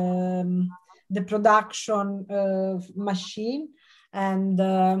the production machine, and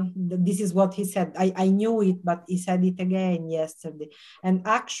this is what he said. I knew it, but he said it again yesterday. And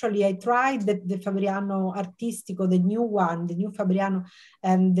actually, I tried the Fabriano Artistico, the new one, the new Fabriano,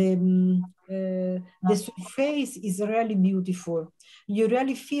 and the surface is really beautiful. You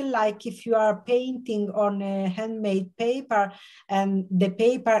really feel like if you are painting on a handmade paper, and the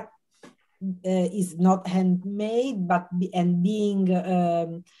paper is not handmade, but being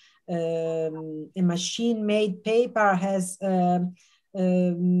a machine-made paper has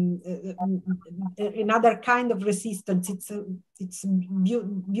another kind of resistance. It's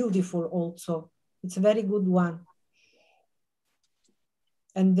beautiful also. It's a very good one.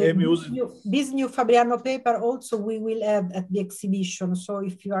 And this new Fabriano paper also we will have at the exhibition. So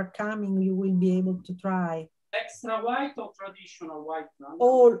if you are coming, you will be able to try. Extra white or traditional white?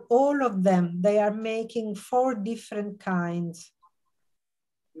 All of them. They are making 4 different kinds.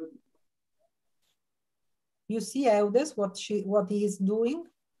 You see, Eudes, what he is doing?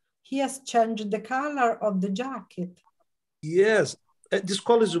 He has changed the color of the jacket. Yes, this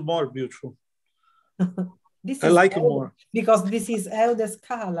color is more beautiful. I like it more. Because this is Eudes'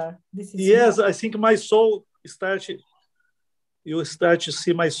 color. This is yes, I think my soul you start to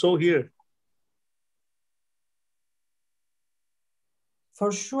see my soul here.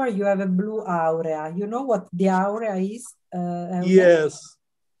 For sure, you have a blue aura. You know what the aura is? Yes.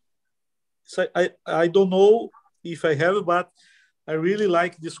 So I don't know if I have, but I really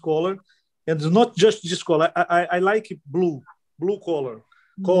like this color. And it's not just this color. I like blue color.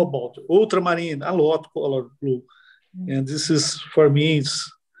 cobalt, ultramarine, a lot of color blue. And this is, for me,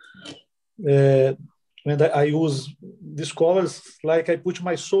 it's when I use these colors, like I put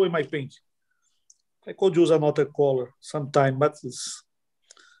my soul in my paint. I could use another color sometime, but this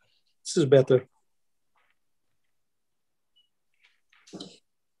is better.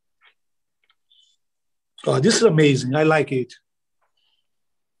 Oh, this is amazing. I like it.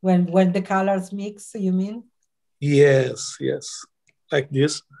 When the colors mix, you mean? Yes, yes. Like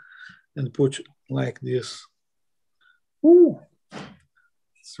this, and put like this. Ooh,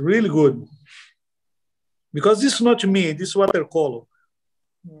 it's really good. Because this is not me, this is watercolor.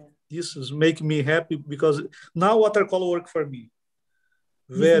 Yeah. This is making me happy because now watercolor work for me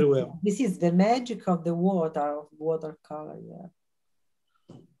very well. This is the magic of the watercolor, yeah.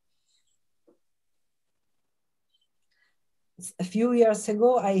 A few years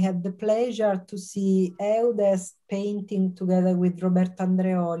ago, I had the pleasure to see Eudes painting together with Roberto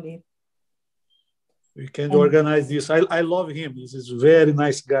Andreoli. We can organize this. I love him. He's a very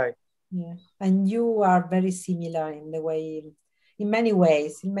nice guy. Yeah, and you are very similar in the way, in many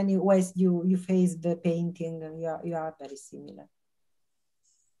ways. In many ways, you face the painting, and you are very similar.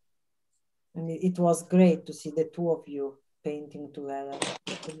 And it was great to see the two of you painting together.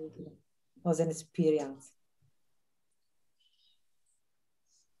 It was an experience.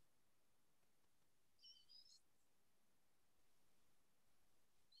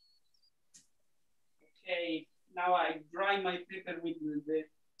 Okay, now I dry my paper with the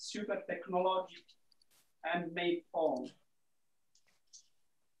super technology and made foam.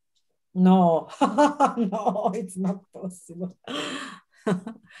 No, no, it's not possible.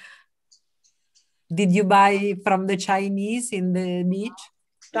 Did you buy from the Chinese in the beach?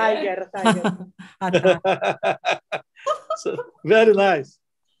 Tiger. So, very nice.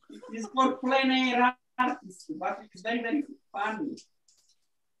 It's for plein air artists, but it's very, very funny.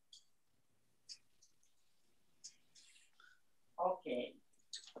 Okay.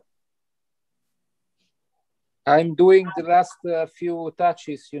 I'm doing the last few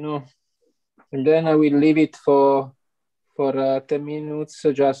touches, and then I will leave it for 10 minutes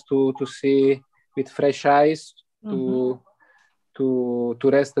just to see with fresh eyes to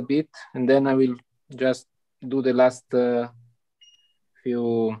rest a bit, and then I will just do the last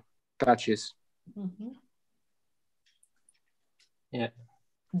few touches. Yeah.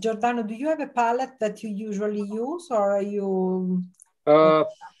 Giordano, do you have a palette that you usually use, or are you?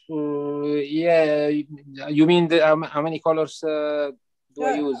 Yeah, you mean how many colors do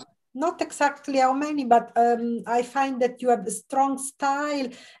I use? Not exactly how many, but I find that you have a strong style,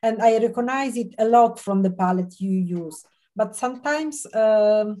 and I recognize it a lot from the palette you use. But sometimes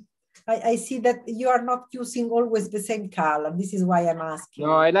I see that you are not using always the same color. This is why I'm asking.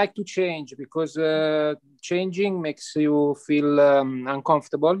 No, I like to change because changing makes you feel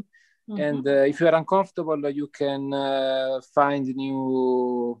uncomfortable. And if you are uncomfortable, you can find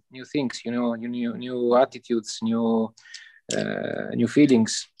new things, new attitudes, new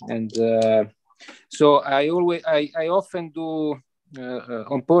feelings. And so I often do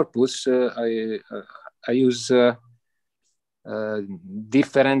on purpose. I use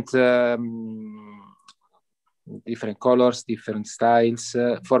different colors, different styles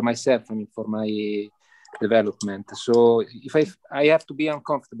for myself. I mean, for my development. So if I have to be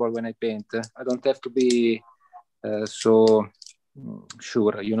uncomfortable when I paint, I don't have to be so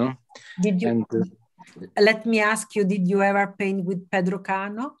sure, Did you? Let me ask you: did you ever paint with Pedro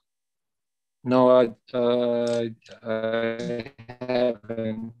Cano? No, I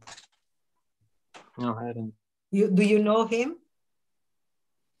haven't. No, I haven't. Do you know him?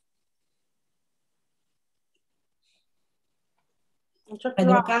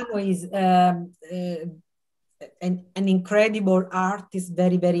 Pedro Cano is an incredible artist,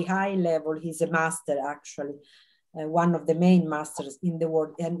 very, very high level. He's a master, actually, one of the main masters in the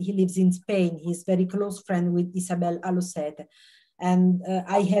world. And he lives in Spain. He's very close friend with Isabel Alocete. And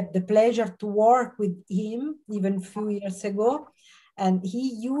I had the pleasure to work with him even a few years ago. And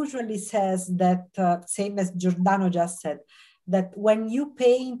he usually says that, same as Giordano just said, that when you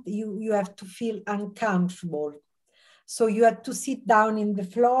paint, you have to feel uncomfortable. So you have to sit down in the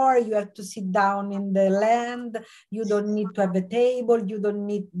floor, you have to sit down in the land, you don't need to have a table, you don't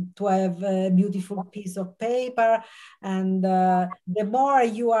need to have a beautiful piece of paper. And the more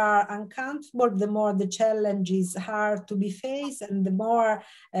you are uncomfortable, the more the challenge is hard to be faced, and the more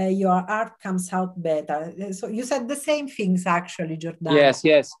your art comes out better. So you said the same things, actually, Giordano.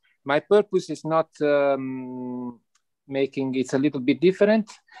 Yes. My purpose is not making it's a little bit different,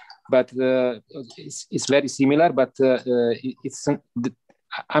 but it's very similar. But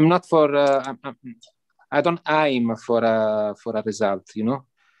I'm not for I don't aim for a result, you know.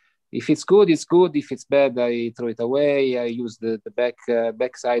 If it's good, it's good. If it's bad, I throw it away. I use the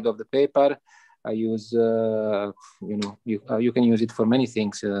back side of the paper. I use, you know, you can use it for many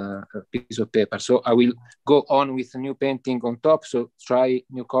things, a piece of paper. So I will go on with a new painting on top. So try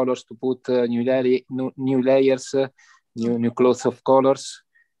new colors to put new layers, new cloth of colors,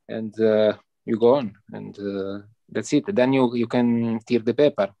 and you go on, and that's it. Then you can tear the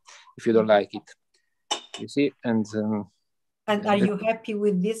paper if you don't like it. You see, and are you happy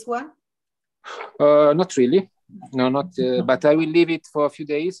with this one? Not really. No, not. But I will leave it for a few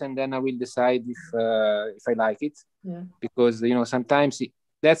days, and then I will decide if I like it. Yeah. Because you know sometimes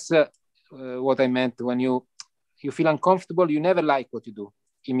that's what I meant when you feel uncomfortable. You never like what you do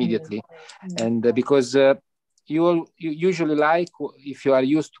immediately, and because you usually like if you are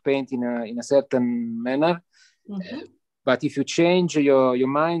used to paint in a certain manner. But if you change your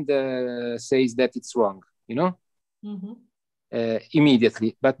mind says that it's wrong, you know.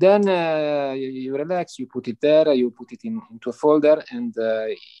 Immediately, but then you relax, you put it there, you put it into a folder, and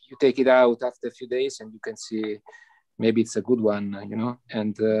you take it out after a few days, and you can see maybe it's a good one, you know.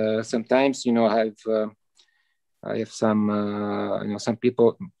 And sometimes, you know, I have some, you know, some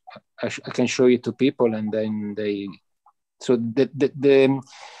people I can show it to people, and then they. So the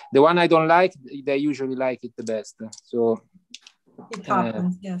one I don't like, they usually like it the best. So. It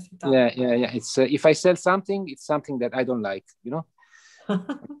happens, yes. It happens. Yeah. It's if I sell something, it's something that I don't like, you know.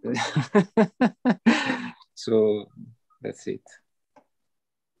 So that's it.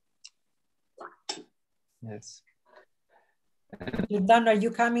 Yes. Giordano, are you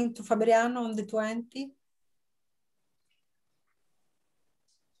coming to Fabriano on the 20th?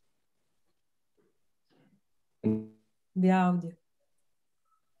 The audio.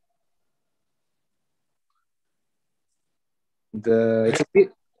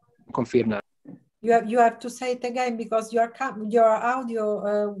 Confirm. You have to say it again because your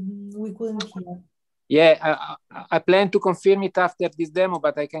audio we couldn't hear. Yeah, I plan to confirm it after this demo,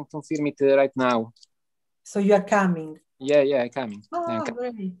 but I can confirm it right now. So you are coming? Yeah, I'm coming. Oh,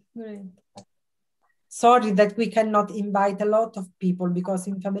 great. Sorry that we cannot invite a lot of people because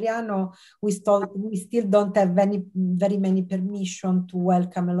in Fabriano we still don't have very many permission to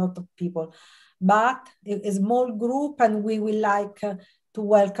welcome a lot of people. But a small group, and we will like to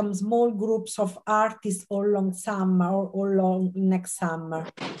welcome small groups of artists all long summer or all long next summer.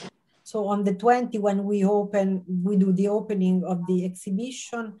 So on the 20th, when we do the opening of the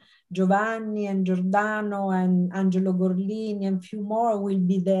exhibition, Giovanni and Giordano and Angelo Gorlini and a few more will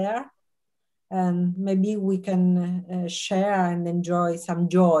be there. And maybe we can share and enjoy some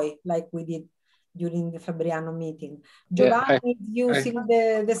joy like we did during the Fabriano meeting. Giovanni is using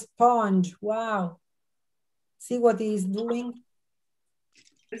the sponge. Wow. See what he's doing?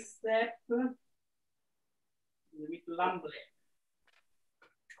 This step with lumber.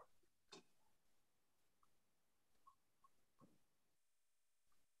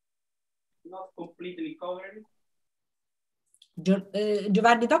 Not completely covered.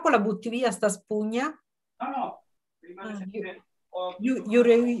 Giovanni, dopo la butti via sta spugna? No, rimane sempre. You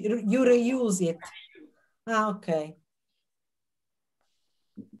reuse it. Ah, ok.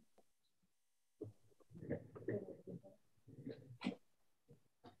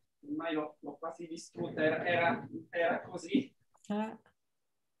 Ormai l'ho quasi distrutta, era così.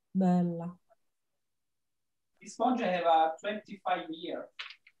 Bella. The sponge have 25 years.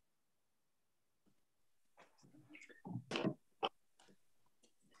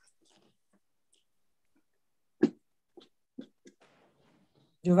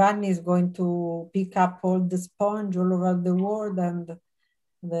 Giovanni is going to pick up all the sponge all over the world, and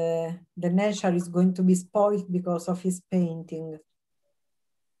the nature is going to be spoiled because of his painting.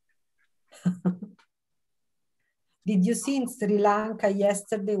 Did you see in Sri Lanka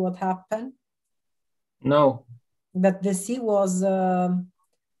yesterday what happened? No. That the sea was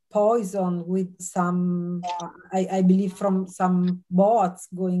poisoned with some, I believe, from some boats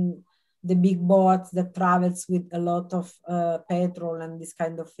going, the big boats that travels with a lot of petrol and these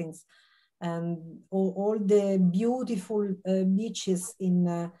kind of things. And all the beautiful beaches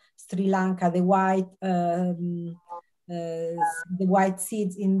in Sri Lanka, the white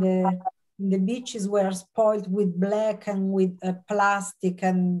seeds in the beaches were spoiled with black and with plastic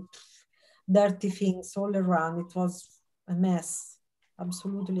and dirty things all around. It was a mess,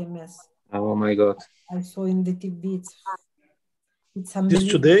 absolutely a mess. Oh my God. I saw in the TV, it's unbelievable.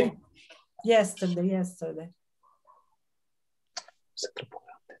 This today? Yesterday.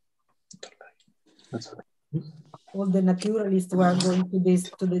 All the naturalists were going to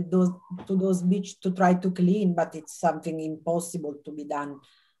those beaches to try to clean, but it's something impossible to be done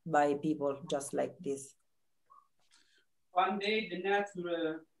by people just like this. one day the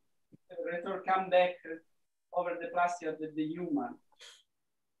nature return come back over the plastic of the human.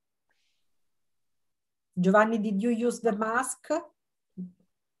 Giovanni, did you use the mask?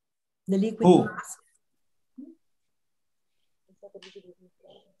 The liquid mask?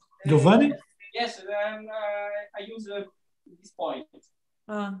 Giovanni? Yes, I use this point.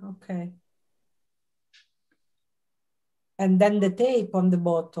 Ah, okay. And then the tape on the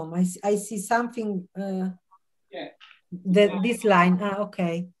bottom. I see something. Yeah. This line. Ah,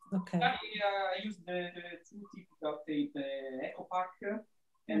 okay. Okay. I use the two typical tape, Eco Pack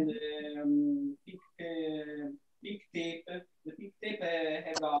and pink tape. The pink tape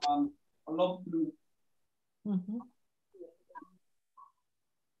have a lot of blue. Mm-hmm.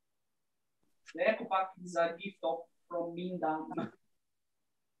 The Eco Pack is a gift from Mindam.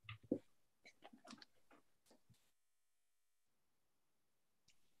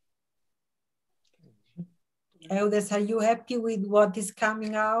 Eudes, are you happy with what is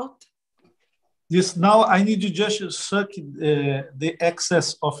coming out? This now I need to just suck the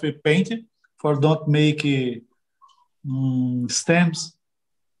excess of a paint for not make stems.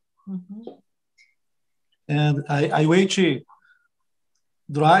 Mm-hmm. And I wait to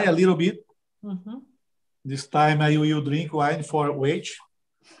dry a little bit. Mm-hmm. This time I will drink wine for wait.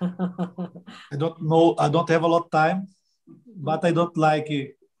 I don't know, I don't have a lot of time, but I don't like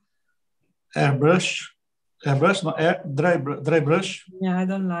airbrush. Airbrush, no, dry brush. Yeah, I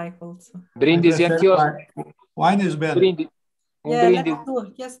don't like also. Brindisi anch'io. Wine is better. Yeah,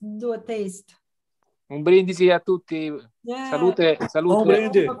 let's do a taste. Un brindisi a tutti. Yeah. Salute,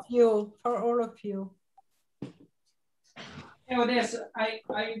 salute. For all of you. Eudes,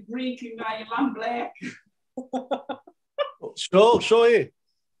 I drink my lamb black. Show it.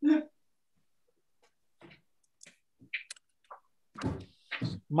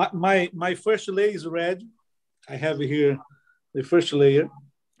 My first layer is red. I have here the first layer.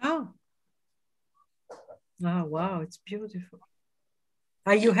 Oh. Oh wow, it's beautiful.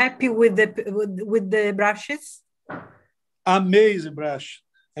 Are you happy with the brushes? Amazing brush.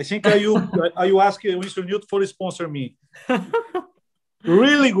 I think I ask Mr. Newt for sponsor me.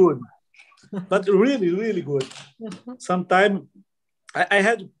 Really good, but really, really good. Sometime I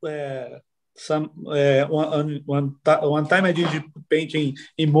had one time I did painting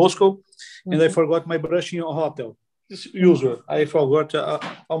in Moscow, and I forgot my brush in a hotel. It's usual. I forgot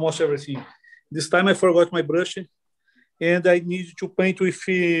almost everything. This time I forgot my brush, and I needed to paint with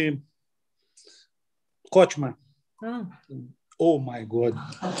Kochman. Oh my God.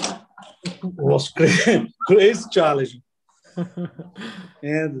 It was crazy challenge.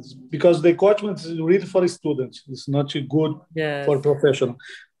 And because the Kochman is really for students, it's not good for professional.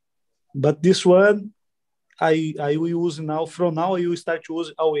 But this one, I will use now. From now, I will start to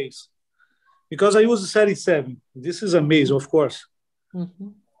use always. Because I use 37. This is amazing, of course. Mm-hmm.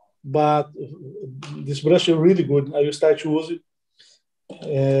 But this brush is really good. I will start to use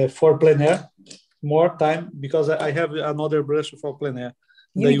it for plein air more time because I have another brush for plein air.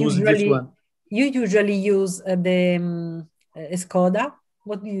 And I use this one. You usually use the Skoda?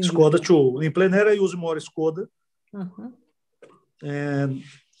 What do you use? Skoda too. In plein air, I use more Skoda.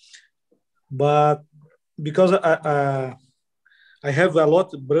 But because I have a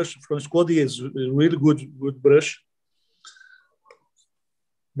lot of brush from Skoda, it's a really good brush.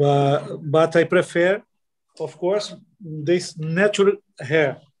 But I prefer, of course, this natural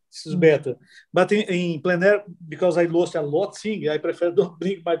hair. This is better. But in plein air, because I lost a lot of things, I prefer don't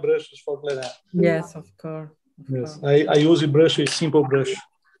bring my brushes for plein air. Yes, of course. Yes, I use a brush, a simple brush.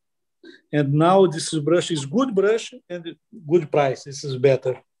 And now this brush is good brush and good price. This is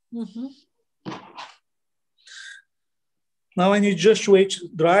better. Mm-hmm. Now I need just to wait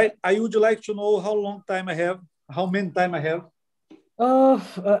dry. I would like to know how long time I have, how many time I have.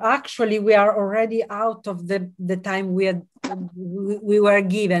 Actually, we are already out of the time we were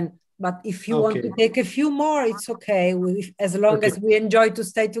given. But if you want to take a few more, it's okay. As long as we enjoy to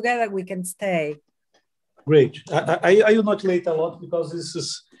stay together, we can stay. Great. I will not late a lot because this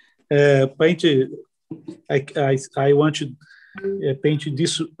is paint. I want to paint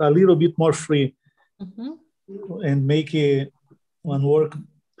this a little bit more free and make one work.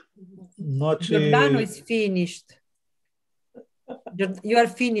 Not. Giordano is finished. You are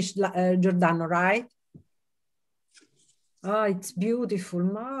finished, Giordano, right? Oh, it's beautiful.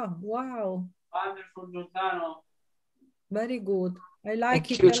 Wow. Wonderful, Giordano. Very good. I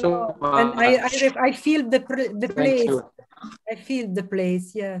like it a lot. And I feel the place. I feel the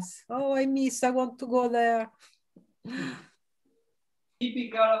place, yes. Oh, I want to go there.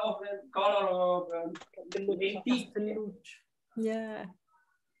 Typical of the color of the antique. Yeah.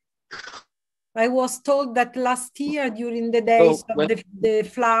 I was told that last year during the days of the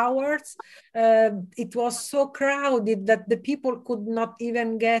flowers, it was so crowded that the people could not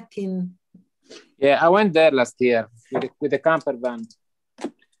even get in. Yeah, I went there last year with a camper van.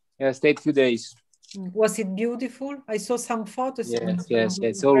 Yeah, I stayed a few days. Was it beautiful? I saw some photos. Yes.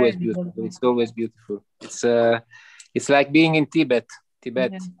 It's always beautiful. It's always beautiful. It's like being in Tibet.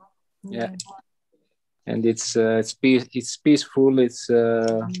 Yeah. And it's peaceful. It's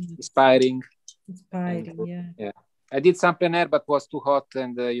inspiring. Yeah. I did some plein air, but it was too hot,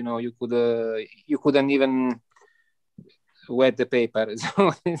 and you couldn't even wet the paper.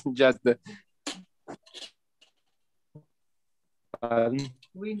 So it's just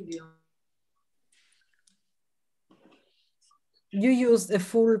windy. You used a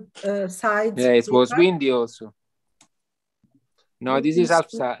full side. Yeah, it was windy also. No, this is half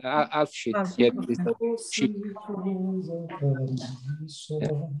sheet. Yeah, sheet.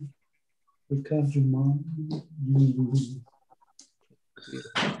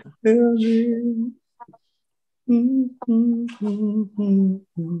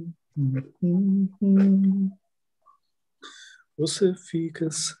 Você fica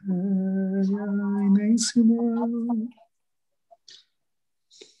séria e nem sinal.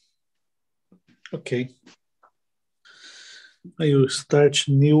 Okay. I will start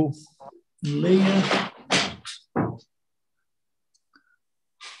new layer.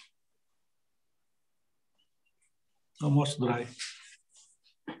 Almost dry.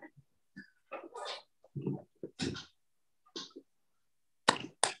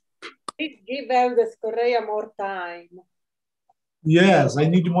 Please give Eudes Correia more time. Yes, I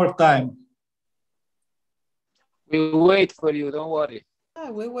need more time. We wait for you, don't worry.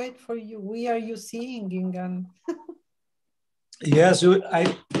 We wait for you. We are you singing and yes,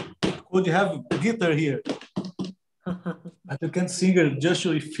 I could have guitar here. But you can't sing it just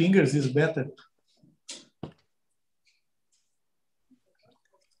with fingers is better.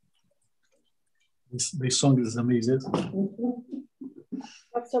 This song is amazing.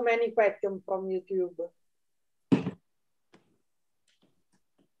 Not so many questions from YouTube.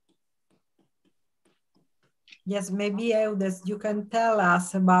 Yes, maybe Eudes, you can tell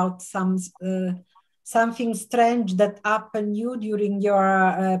us about something strange that happened you during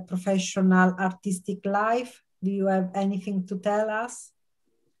your professional artistic life. Do you have anything to tell us?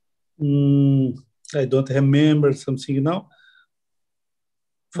 I don't remember something now.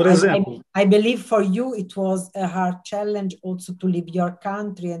 For example, I believe for you it was a hard challenge also to leave your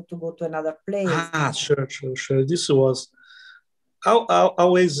country and to go to another place. Sure. This was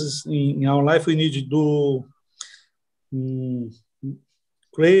always in our life we need to do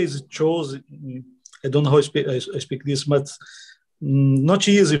crazy shows. I don't know how I speak this, but not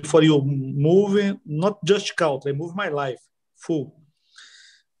easy for you moving, not just country, I move my life full.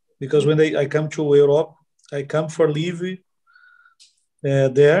 Because when I come to Europe, I come for live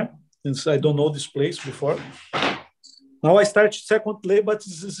there, and so I don't know this place before. Now I start second layer, but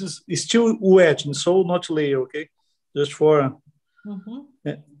it's still wet, so not layer, okay? Just for,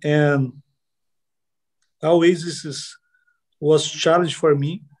 and always this was challenge for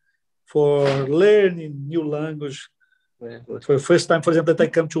me for learning new language. For the first time, for example, that I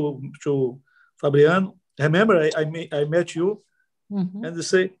come to Fabriano. Remember, I met you, and they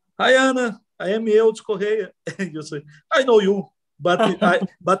say, "Hi, Anna, I am Eudes Correia." You say, "I know you, but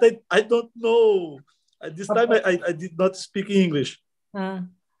I don't know." At this time, I did not speak English.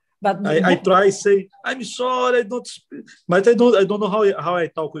 But I try say, "I'm sorry, I don't speak," but I don't know how I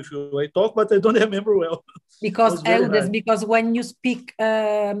talk with you. I talk, but I don't remember well. Because Eudes, because when you speak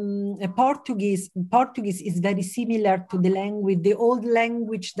Portuguese is very similar to the language, the old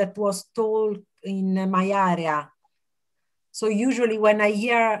language that was told in my area. So usually when I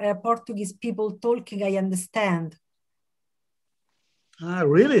hear Portuguese people talking, I understand. Ah,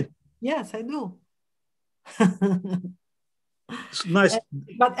 really? Yes, I do. It's nice.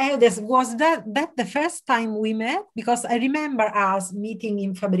 But Eudes, was that the first time we met? Because I remember us meeting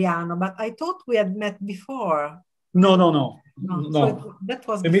in Fabriano, but I thought we had met before. No. So that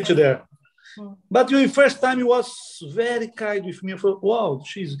was we meet you there. But the first time you was very kind with me. Wow,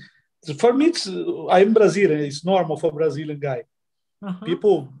 for me, I'm Brazilian. It's normal for Brazilian guy.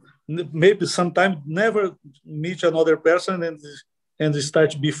 People maybe sometimes never meet another person and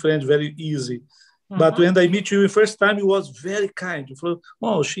start to be friends very easy. But when I meet you the first time, you was very kind. You thought,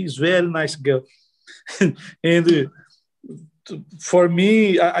 oh, she's very nice girl. And for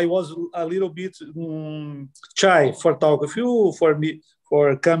me, I was a little bit shy for talk with you,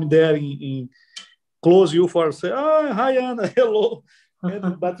 for come there in close you for say, oh, hi Anna, hello.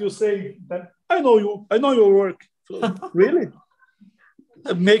 But you say that I know you, I know your work. So, really?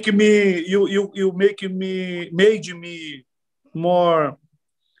 made me more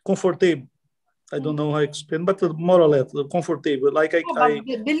comfortable. I don't know how to explain, but more or less comfortable. Like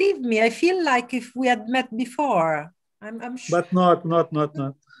believe me, I feel like if we had met before. I'm sure. But not.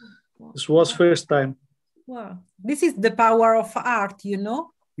 This was first time. Wow, this is the power of art, you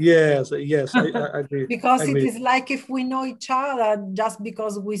know. Yes, I agree. Because it is like if we know each other just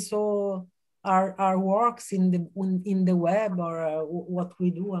because we saw our works in the web or what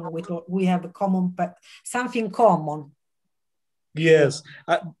we do, and we have a common something common. Yes,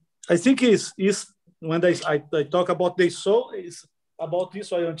 I think is when I talk about they saw is about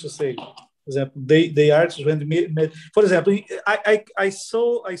this. I want to say, for example, they artists when they made, for example, I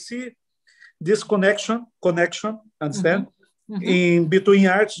see this connection. Understand? In between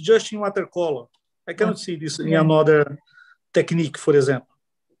arts, just in watercolor. I cannot see this in another technique, for example.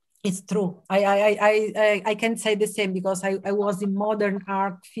 It's true. I can say the same because I was in modern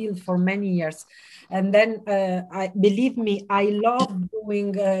art field for many years. And then believe me, I love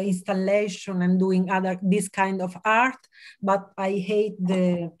doing installation and doing this kind of art, but I hate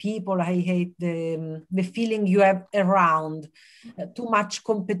the people, I hate the feeling you have around. Too much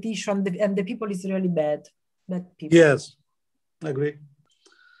competition, and the people is really bad people. Yes, I agree.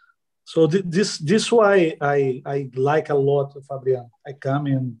 So this why I like a lot of Fabriano. I come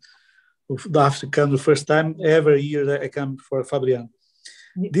in the African the first time every year I come for Fabriano.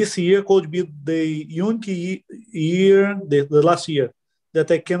 This year could be the unique year, the last year that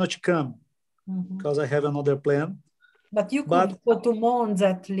I cannot come because I have another plan. But you could go to Mons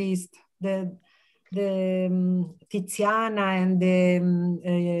at least. The Tiziana and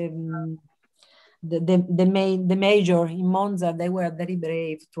the major in Monza, they were very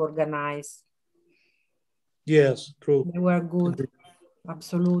brave to organize. Yes, true. They were good,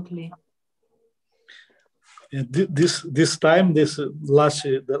 absolutely. And this time, this last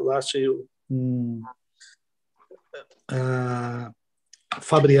year,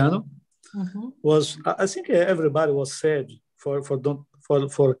 Fabriano was. I think everybody was sad for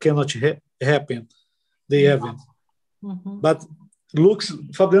cannot happen, the event, but.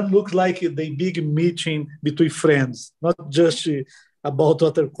 Fabiano looks like a big meeting between friends, not just about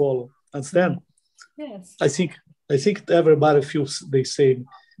watercolor. Understand? Yes. I think everybody feels the same.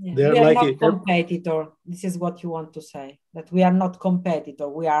 Yeah. We are not competitor. This is what you want to say, that we are not competitor.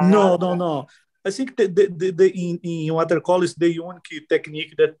 We are no. I think in watercolor is the unique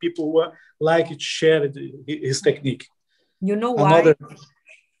technique that people like to share his technique. You know why?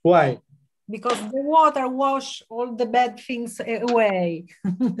 Why? Because the water wash all the bad things away.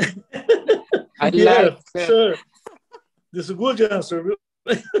 Sure. This is a good answer.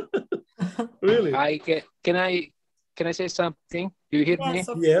 Really? Can I say something? Do you hear me?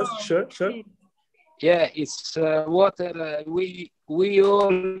 Yes, sure. Yeah, it's water. We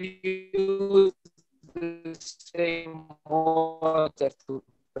all use the same water to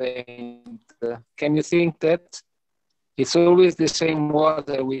paint. Can you think that? It's always the same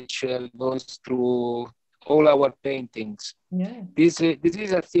water which goes through all our paintings. Yeah. This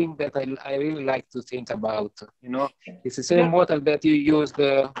is a thing that I really like to think about. You know, it's the same water that you use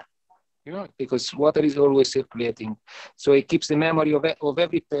because water is always circulating, so it keeps the memory of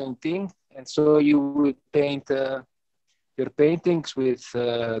every painting, and so you will paint your paintings with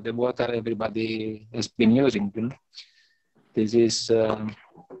the water everybody has been using. You know, this is.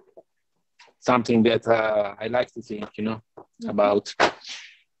 Something that I like to think, about.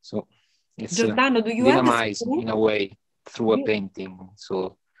 So it's Giordano, do you dynamized in a way through a painting.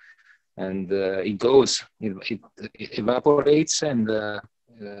 So, and it goes, it evaporates and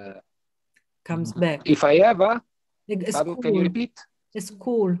comes back. If I ever, can you repeat? A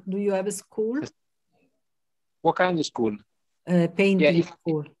school. Do you have a school? What kind of school? Painting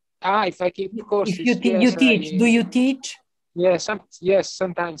school. If I keep courses. If you teach, do you teach? Yes,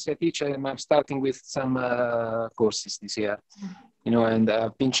 sometimes I teach. I'm starting with some courses this year, and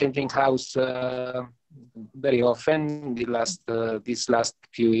I've been changing house very often these last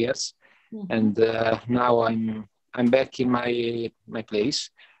few years, and now I'm back in my place,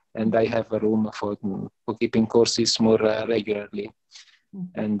 and I have a room for keeping courses more regularly,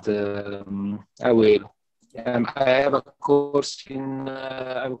 and I will. I have a course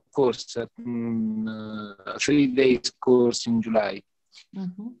a 3 days course in July,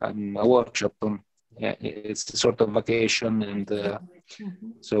 a workshop. It's a sort of vacation, and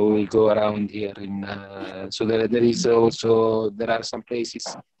so we go around here. So there are some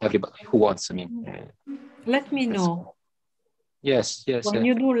places everybody who wants. Let me know. Yes. When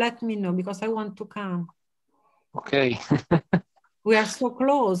you do, let me know because I want to come. Okay. We are so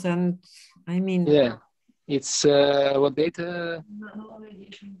close, and Yeah. It's what date?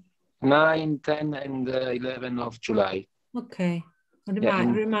 9, 10, and 11 of July. Okay.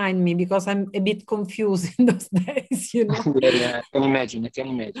 Remind me, because I'm a bit confused in those days, you know. Yeah, I can imagine.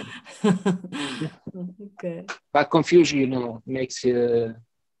 Okay. But confusion, you know,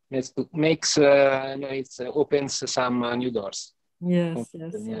 opens some new doors. Yes,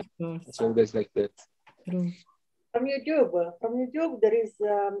 Yeah. of course. It's always like that. True. From YouTube, there is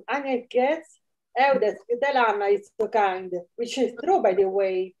Anya gets Eudes, you tell Anna is so kind, which is true, by the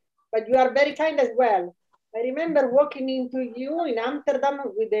way, but you are very kind as well. I remember walking into you in Amsterdam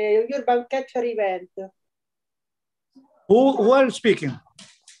with the Urban Catcher event. Who are you speaking?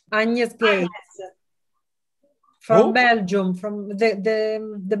 Agnes Gates. From Belgium, from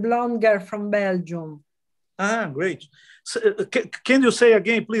the blonde girl from Belgium. Ah, great. So, can you say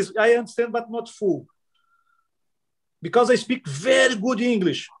again, please? I understand, but not full. Because I speak very good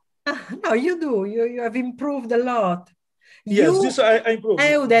English. No, you do. You have improved a lot. Yes, this I improved.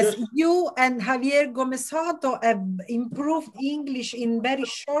 Eudes, you and Javier Gomesotto have improved English in very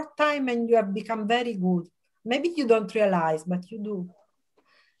short time, and you have become very good. Maybe you don't realize, but you do.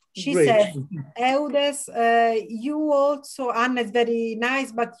 She said, Eudes, you also, Anna is very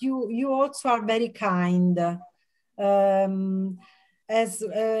nice, but you also are very kind. As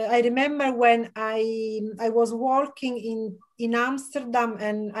I remember when I was working in Amsterdam,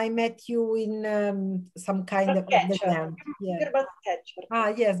 and I met you in some kind of event. Yeah. Urban Sketcher. Ah,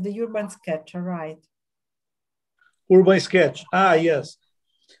 yes, the Urban Sketcher, right. Urban Sketch. Ah, yes.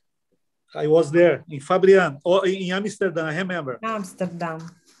 I was there in Fabriano, or in Amsterdam, I remember. Amsterdam.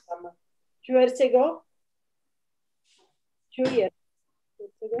 2 years ago? 2 years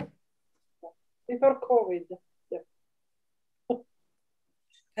ago? Before COVID.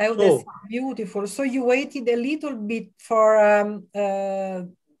 Oh, that's beautiful. So you waited a little bit for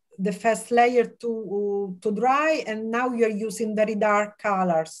the first layer to dry, and now you're using very dark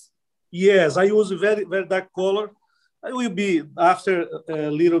colors. Yes, I use very, very dark color. I will be after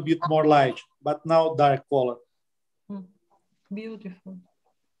a little bit more light, but now dark color. Beautiful.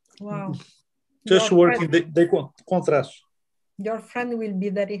 Wow. Just working the contrast. Your friend will be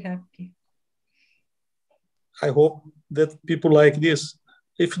very happy. I hope that people like this.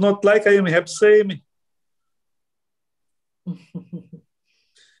 If not like, I am happy, same.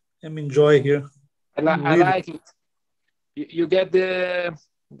 I'm enjoy here. I like it. You get the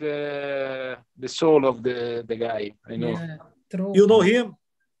soul of the guy. I know. Yeah, true. You know him?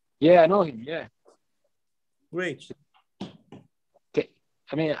 Yeah, I know him. Yeah. Great. Okay.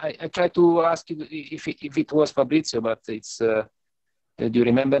 I mean, I tried to ask you if it was Fabrizio, but it's. Do you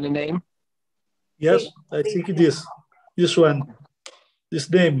remember the name? Yes, I think it is. This one. This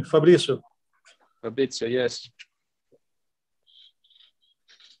name, Fabrizio. Fabrizio, yes.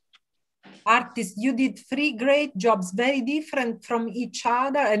 Artists, you did 3 great jobs, very different from each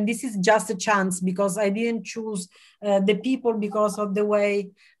other, and this is just a chance because I didn't choose the people because of the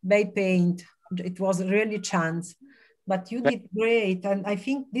way they paint. It was really a chance, but you did great, and I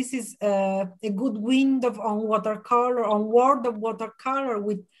think this is a good wind on watercolor, on world of watercolor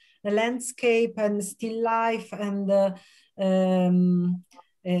with the landscape and still life and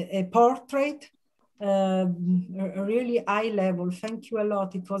a portrait. Really high level. Thank you a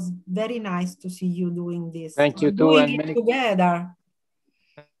lot. It was very nice to see you doing this. Thank you too, doing it together.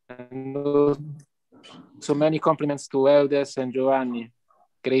 And so many compliments to Eudes and Giovanni.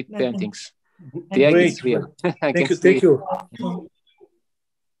 Great paintings. The egg is real. Thank you.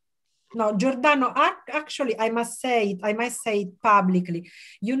 No, Giordano, actually, I must say it publicly.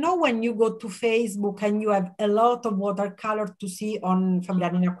 You know, when you go to Facebook and you have a lot of watercolor to see on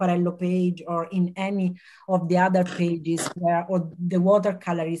Fabriano Acquarello page or in any of the other pages where the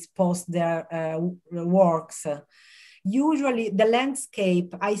watercolorists post their works, usually the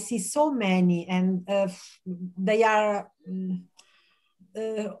landscape, I see so many, and they are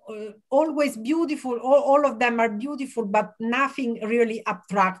always beautiful. All of them are beautiful, but nothing really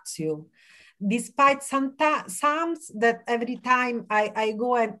attracts you. Despite some that every time I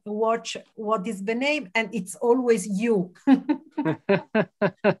go and watch what is the name, and it's always you.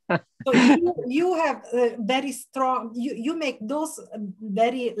 So you have very strong, you make those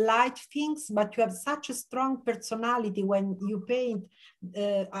very light things, but you have such a strong personality when you paint.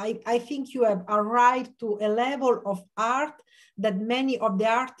 I think you have arrived to a level of art that many of the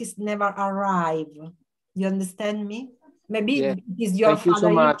artists never arrive. You understand me? Maybe it is your Thank you so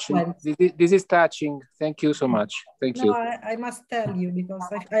much. This is touching. Thank you so much. Thank you. I must tell you, because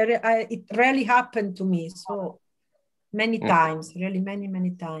it really happened to me so many times, really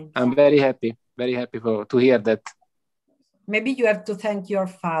many times. I'm very happy to hear that. Maybe you have to thank your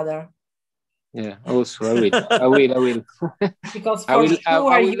father. Yeah, also I will. Because for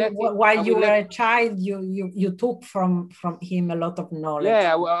while you were a child, you took from him a lot of knowledge.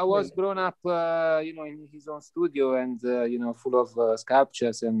 Yeah, I was grown up, in his own studio and full of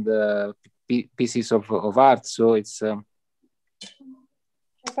sculptures and pieces of art. So it's for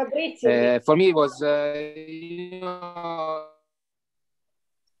me it was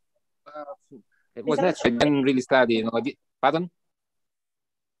it was natural. I didn't really study. Pardon?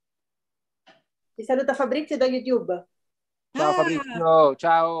 Ti saluta Fabrizio da YouTube. Ciao Fabrizio,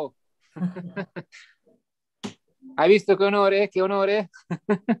 ciao. Hai visto che onore? Che onore?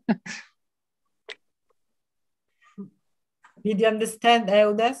 Did you understand,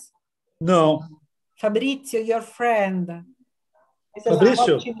 Eudes? No. Fabrizio, your friend.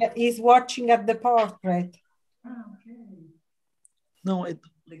 Fabrizio is watching at the portrait. No,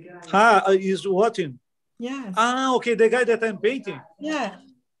 he's watching. Yes. Okay, the guy that I'm painting. Yeah.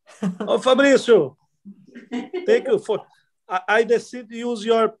 Oh, Fabrizio, thank you for. I decided to use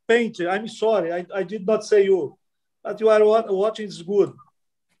your paint. I'm sorry, I did not say you, but you are watching is good.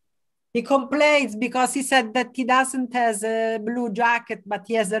 He complains because he said that he doesn't have a blue jacket, but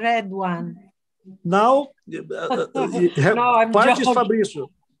he has a red one. Now, No, part is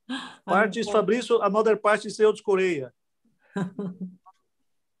Fabrizio. Part is Fabrizio, another part is Eudes Correia.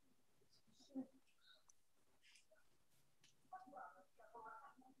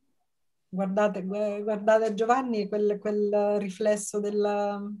 Guardate Giovanni, quel riflesso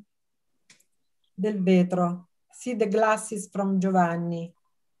del vetro. See the glasses from Giovanni.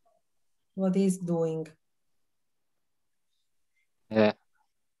 What he's doing. Yeah.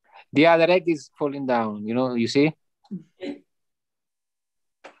 The other egg is falling down, you see? I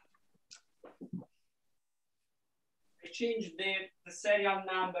changed the serial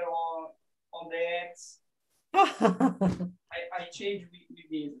number on the eggs. I changed with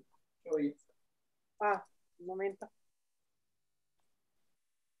this. Show it. Un momento.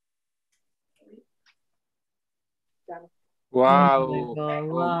 Wow. Oh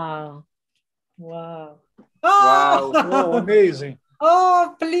wow. Wow. Wow. Oh, amazing.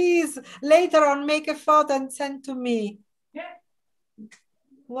 Oh, please, later on, make a photo and send to me. Yeah.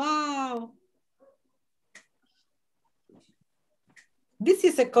 Wow. This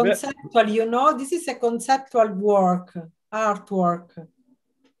is a conceptual, this is a conceptual work, artwork.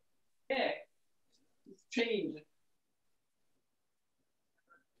 Yeah, it's changed.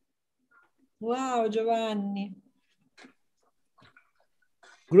 Wow, Giovanni.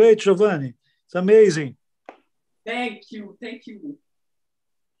 Great, Giovanni. It's amazing. Thank you.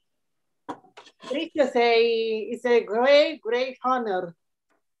 It's a great honor.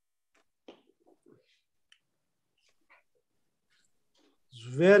 It's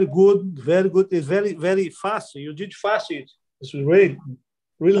very good, very good. It's very fast. You did fast it. It's really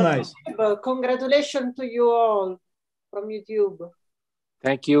nice. Congratulations to you all from YouTube.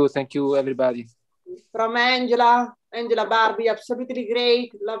 Thank you, everybody. From Angela Barbie, absolutely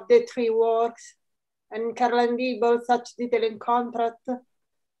great. Love the three works. And Caroline Dibble, such detail and contrast.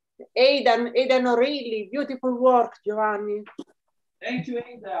 Aidan, really beautiful work, Giovanni. Thank you,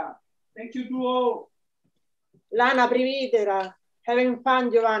 Ada. Thank you to all. Lana Prividera, having fun,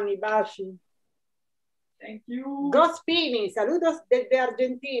 Giovanni, baci. Thank you. Gospini, saludos desde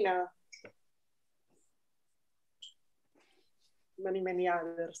Argentina. Many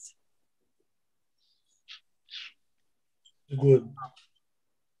others. Good.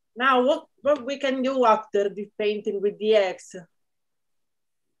 Now, what we can do after this painting with the eggs?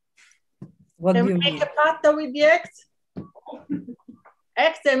 What can do we you make mean? a pasta with the eggs?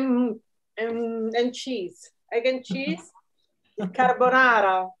 Eggs and cheese. Egg and cheese.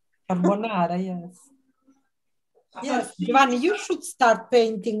 Carbonara. Carbonara, yes. Yes, Giovanni, you should start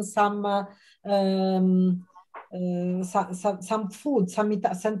painting some food,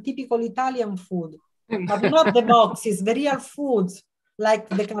 some typical Italian food, but not the boxes, the real foods, like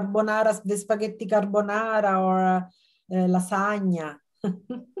the carbonara, the spaghetti carbonara or lasagna.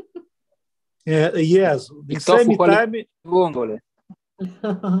 Yes, the same time. Buono.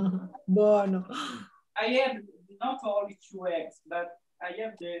 I have not only 2 eggs, but I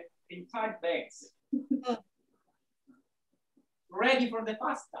have the entire bags. Ready for the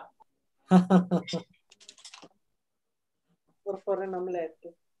pasta. For an omelette.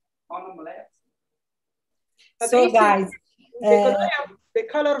 On omelette. So guys, the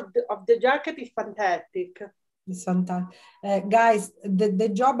color of the jacket is fantastic. Guys, the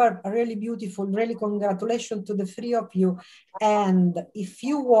job are really beautiful. Really, congratulations to the 3 of you. And if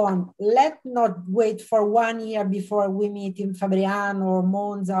you want, let's not wait for 1 year before we meet in Fabriano or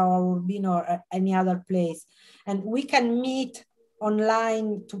Monza or Urbino or any other place. And we can meet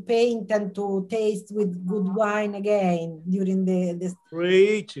online to paint and to taste with good wine again during this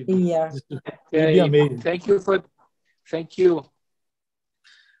Great. year. It'll be amazing. Thank you.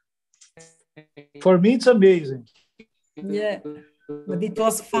 For me, it's amazing. Yeah, but it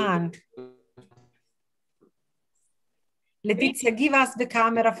was fun. Letizia, give us the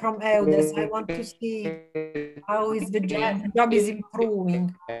camera from Eudes. I want to see how is the job is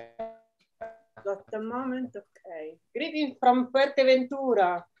improving. At the moment, okay. Greetings from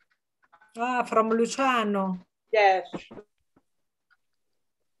Fuerteventura. Ah, from Luciano. Yes.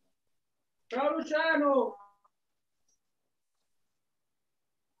 Ciao Luciano!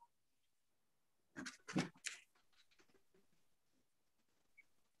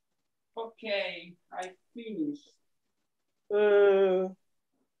 Okay, I finished.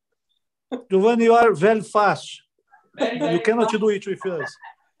 Giovanni, you are very fast. Very, very You cannot fast. do it with us.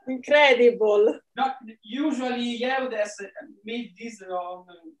 Incredible. Not usually Eudes made this on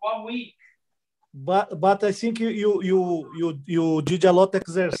 1 week. But I think you did a lot of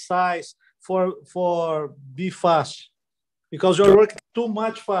exercise for be fast because you're working too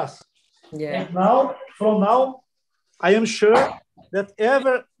much fast. Yeah. And from now, I am sure that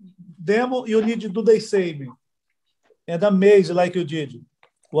every demo you need to do the same. And amazing like you did. It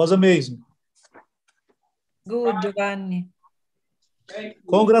was amazing. Good, Giovanni.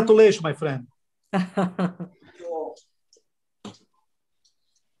 Congratulations, my friend.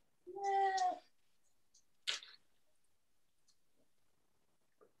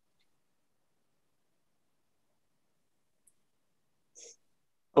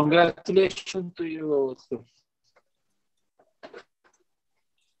 Congratulations to you also.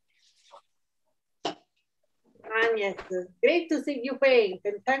 Agnes, great to see you paint,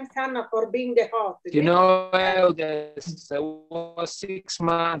 and thanks Anna for being the host. You know, Eudes, I was 6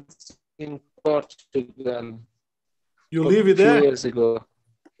 months in Portugal. You live there? 2 years ago.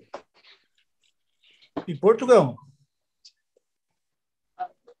 In Portugal?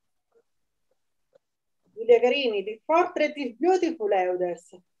 Giulia Carini, the portrait is beautiful,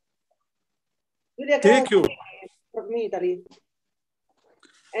 Eudes. Giulia Thank Carini you. from Italy.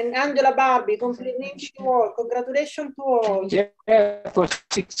 And Angela Barbie, compliments to all. Congratulations to all. Yeah, for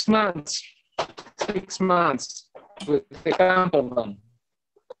 6 months. 6 months with the cameraman.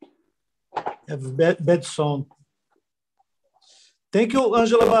 Have bad sound. Thank you,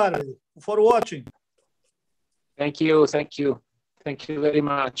 Angela Barbie, for watching. Thank you. Thank you very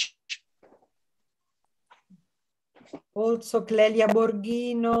much. Also Clelia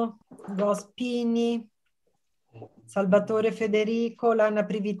Borghino, Gospini, Salvatore Federico, Lana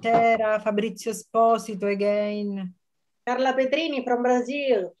Privitera, Fabrizio Esposito again. Carla Petrini from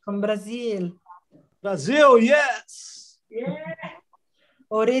Brazil. From Brazil. Brazil, yes! Yeah.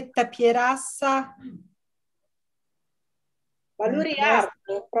 Oretta Pierassa. Valuri Art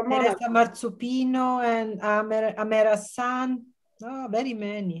from Teresa Monaco. Marzupino and Amer Hassan. Oh, very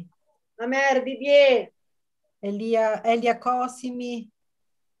many. Amer Didier. Elia Cosimi.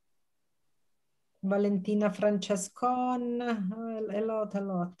 Valentina Francescon. A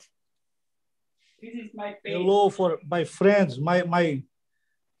lot. This is my page. Hello for my friends,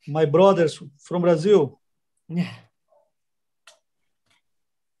 my brothers from Brazil. Yeah.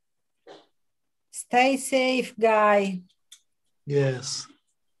 Stay safe, guy. Yes.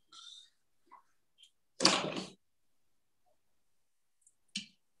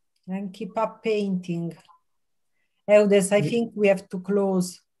 And keep up painting. Eudes, I think we have to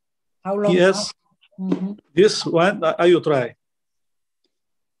close. How long? Yes. Mm-hmm. This one, I will try.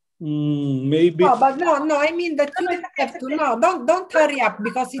 Maybe. No, but no, I mean that you don't have to. No, don't hurry up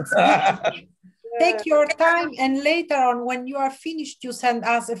because it's take your time, and later on when you are finished, you send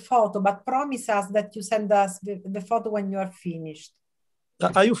us a photo, but promise us that you send us the photo when you are finished.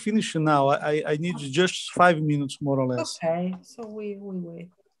 Are you finished now? I need just 5 minutes, more or less. Okay, so we wait.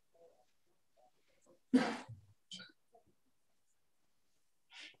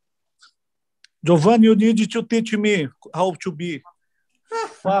 Giovanni, you need to teach me how to be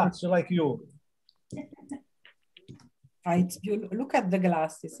fast like you. It's beautiful. Look at the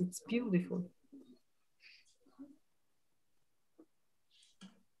glasses. It's beautiful.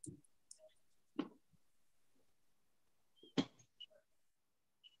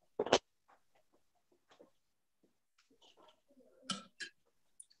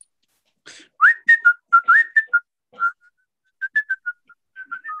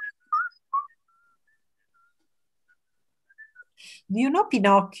 Do you know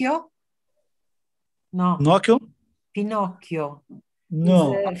Pinocchio? No. Pinocchio? Pinocchio.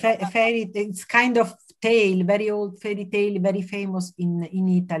 No. It's a fairy. It's kind of tale, very old fairy tale, very famous in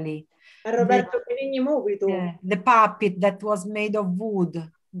Italy. Roberto Benigni movie, too. Yeah, the puppet that was made of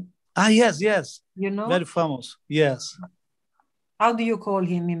wood. Ah, yes, yes. You know? Very famous. Yes. How do you call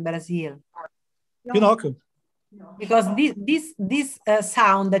him in Brazil? Pinocchio. Because this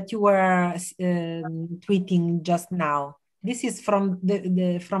sound that you were tweeting just now, this is from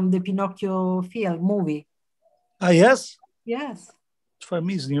the Pinocchio film movie. Ah, yes? Yes. For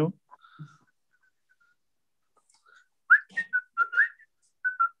me, it's new.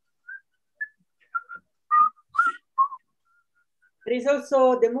 There is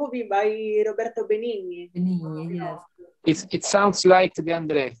also the movie by Roberto Benigni. Benigni, yes. It sounds like the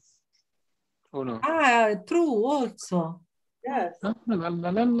André. Oh no. Ah, true also. Yes.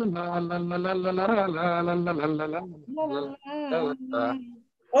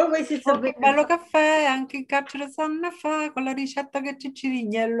 Always it's a Che bello caffè, anche in carcere sanno fa, con la ricetta che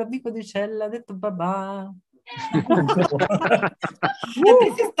Ciccirignello, Bico di Cella, ha detto babà.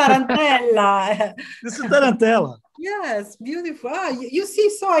 This is Tarantella. This is Tarantella. Yes, beautiful. Ah, you see,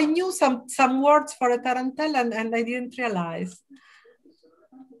 so I knew some words for a Tarantella and I didn't realize.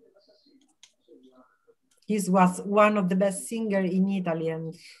 He was one of the best singers in Italy.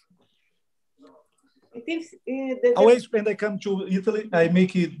 And it is, always when I come to Italy, I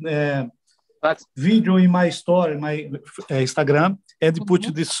make it video in my story, my Instagram, and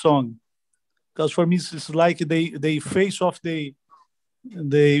put this song. Because for me, it's like the face of the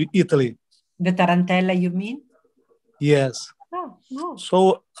Italy. The Tarantella, you mean? Yes. Oh, no.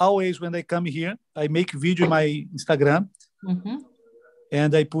 So always when I come here, I make video in my Instagram,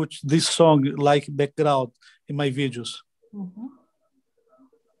 and I put this song like background in my videos.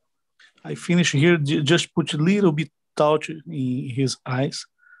 I finish here, just put a little bit touch in his eyes,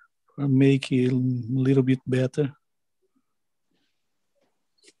 or make it a little bit better.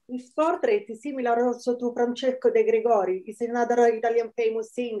 This portrait is similar also to Francesco De Gregori. He's another Italian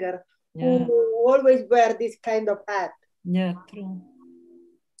famous singer who always wear this kind of hat. Yeah, true.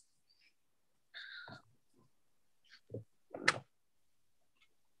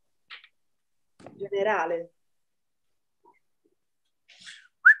 Generale.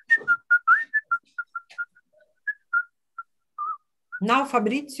 Now,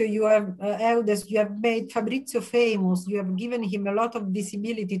 Fabrizio, you have, Eudes, you have made Fabrizio famous. You have given him a lot of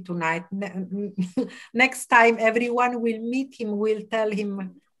visibility tonight. Next time everyone will meet him, will tell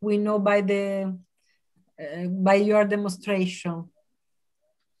him, we know by your demonstration.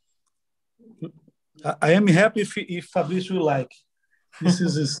 I am happy if Fabrizio will like. This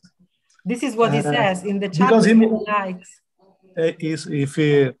is this is what he says in the chat. Because he likes.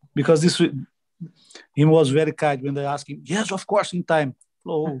 Because this he was very kind when they asked him. Yes, of course, in time.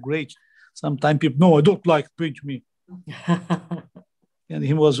 Oh, great. Sometimes people, no, I don't like paint me. And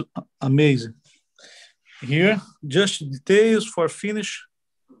he was amazing. Here, just details for finish.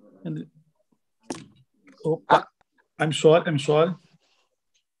 And I'm sorry.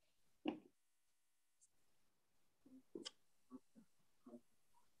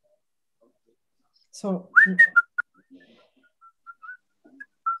 So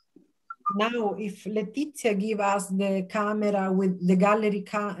now, if Letizia give us the camera with the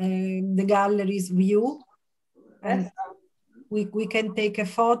the gallery's view, and we can take a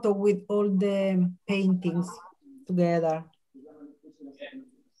photo with all the paintings together.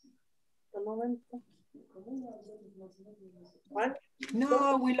 What?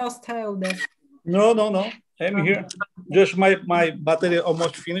 No, we lost Eudes. No. I'm here. Just my battery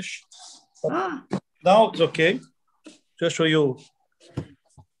almost finished. Now it's okay. Just show you.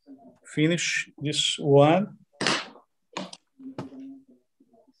 Finish this one.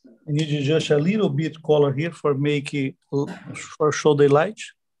 I need just a little bit color here for show the light.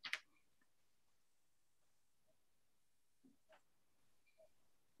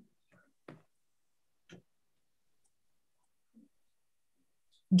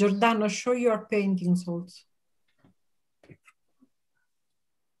 Giordano, show your paintings also.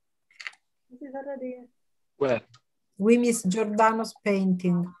 Well, we miss Giordano's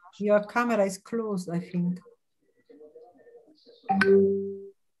painting. Your camera is closed, I think.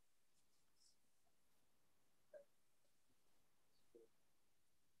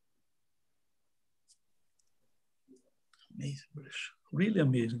 Amazing, really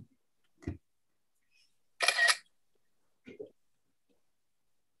amazing.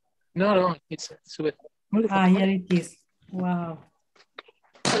 No, it's super. Here it is. Wow.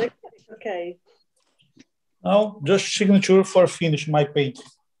 Okay. Now, just signature for finish my painting.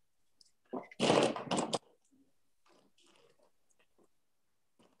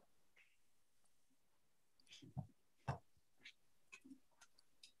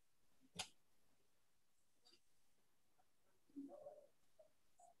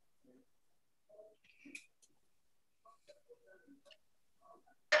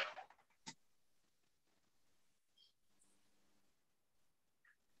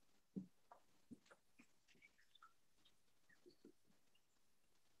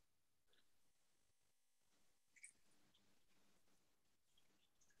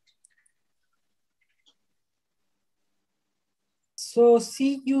 So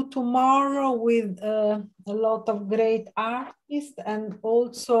see you tomorrow with a lot of great artists, and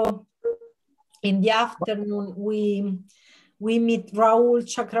also in the afternoon we meet Raul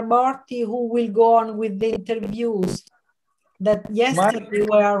Chakraborty, who will go on with the interviews that yesterday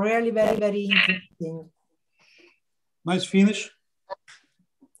were really very, very interesting. Nice finish.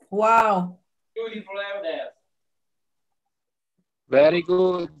 Wow. Beautiful Eudes. Very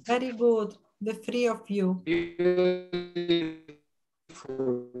good. Very good. The three of you.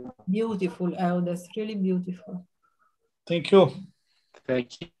 Beautiful, Eudes. Really beautiful. Thank you.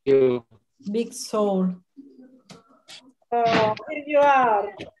 Thank you. Big soul. Oh, here you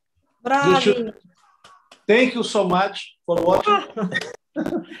are. Bravi. Thank you so much for watching.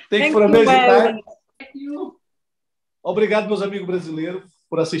 Thank you for you, amazing time. Thank you. Obrigado, meus amigos brasileiros,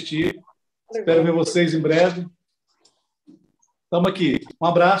 por assistir. Espero ver vocês em breve. Estamos aqui. Um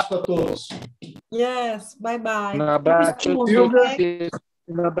abraço para todos. Yes, bye bye. Un abbraccio a tutti.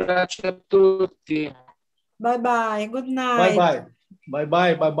 Un abbraccio a tutti. Bye bye. Good Bye night. bye. Bye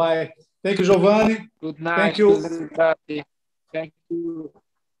bye. Bye bye. Thank you, Giovanni. Good night. Thank you. Everybody. Thank you.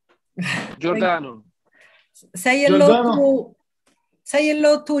 Giordano. Say hello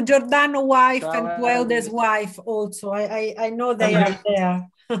to Giordano's wife Ciao, and to Eudes' wife also. I know they are there.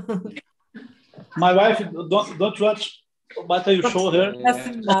 My wife, don't watch, but you show her.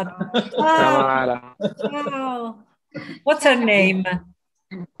 Doesn't matter. Tamara. Oh. What's her name?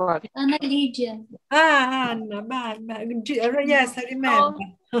 Ana Lídia. Anna. Bye. Yes, I remember.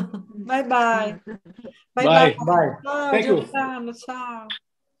 Bye bye. Bye. Ciao, Thank you. Giordano. Ciao.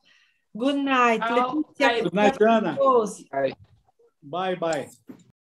 Good night. Ciao. Letizia, Good night, Anna. close. Bye. Bye.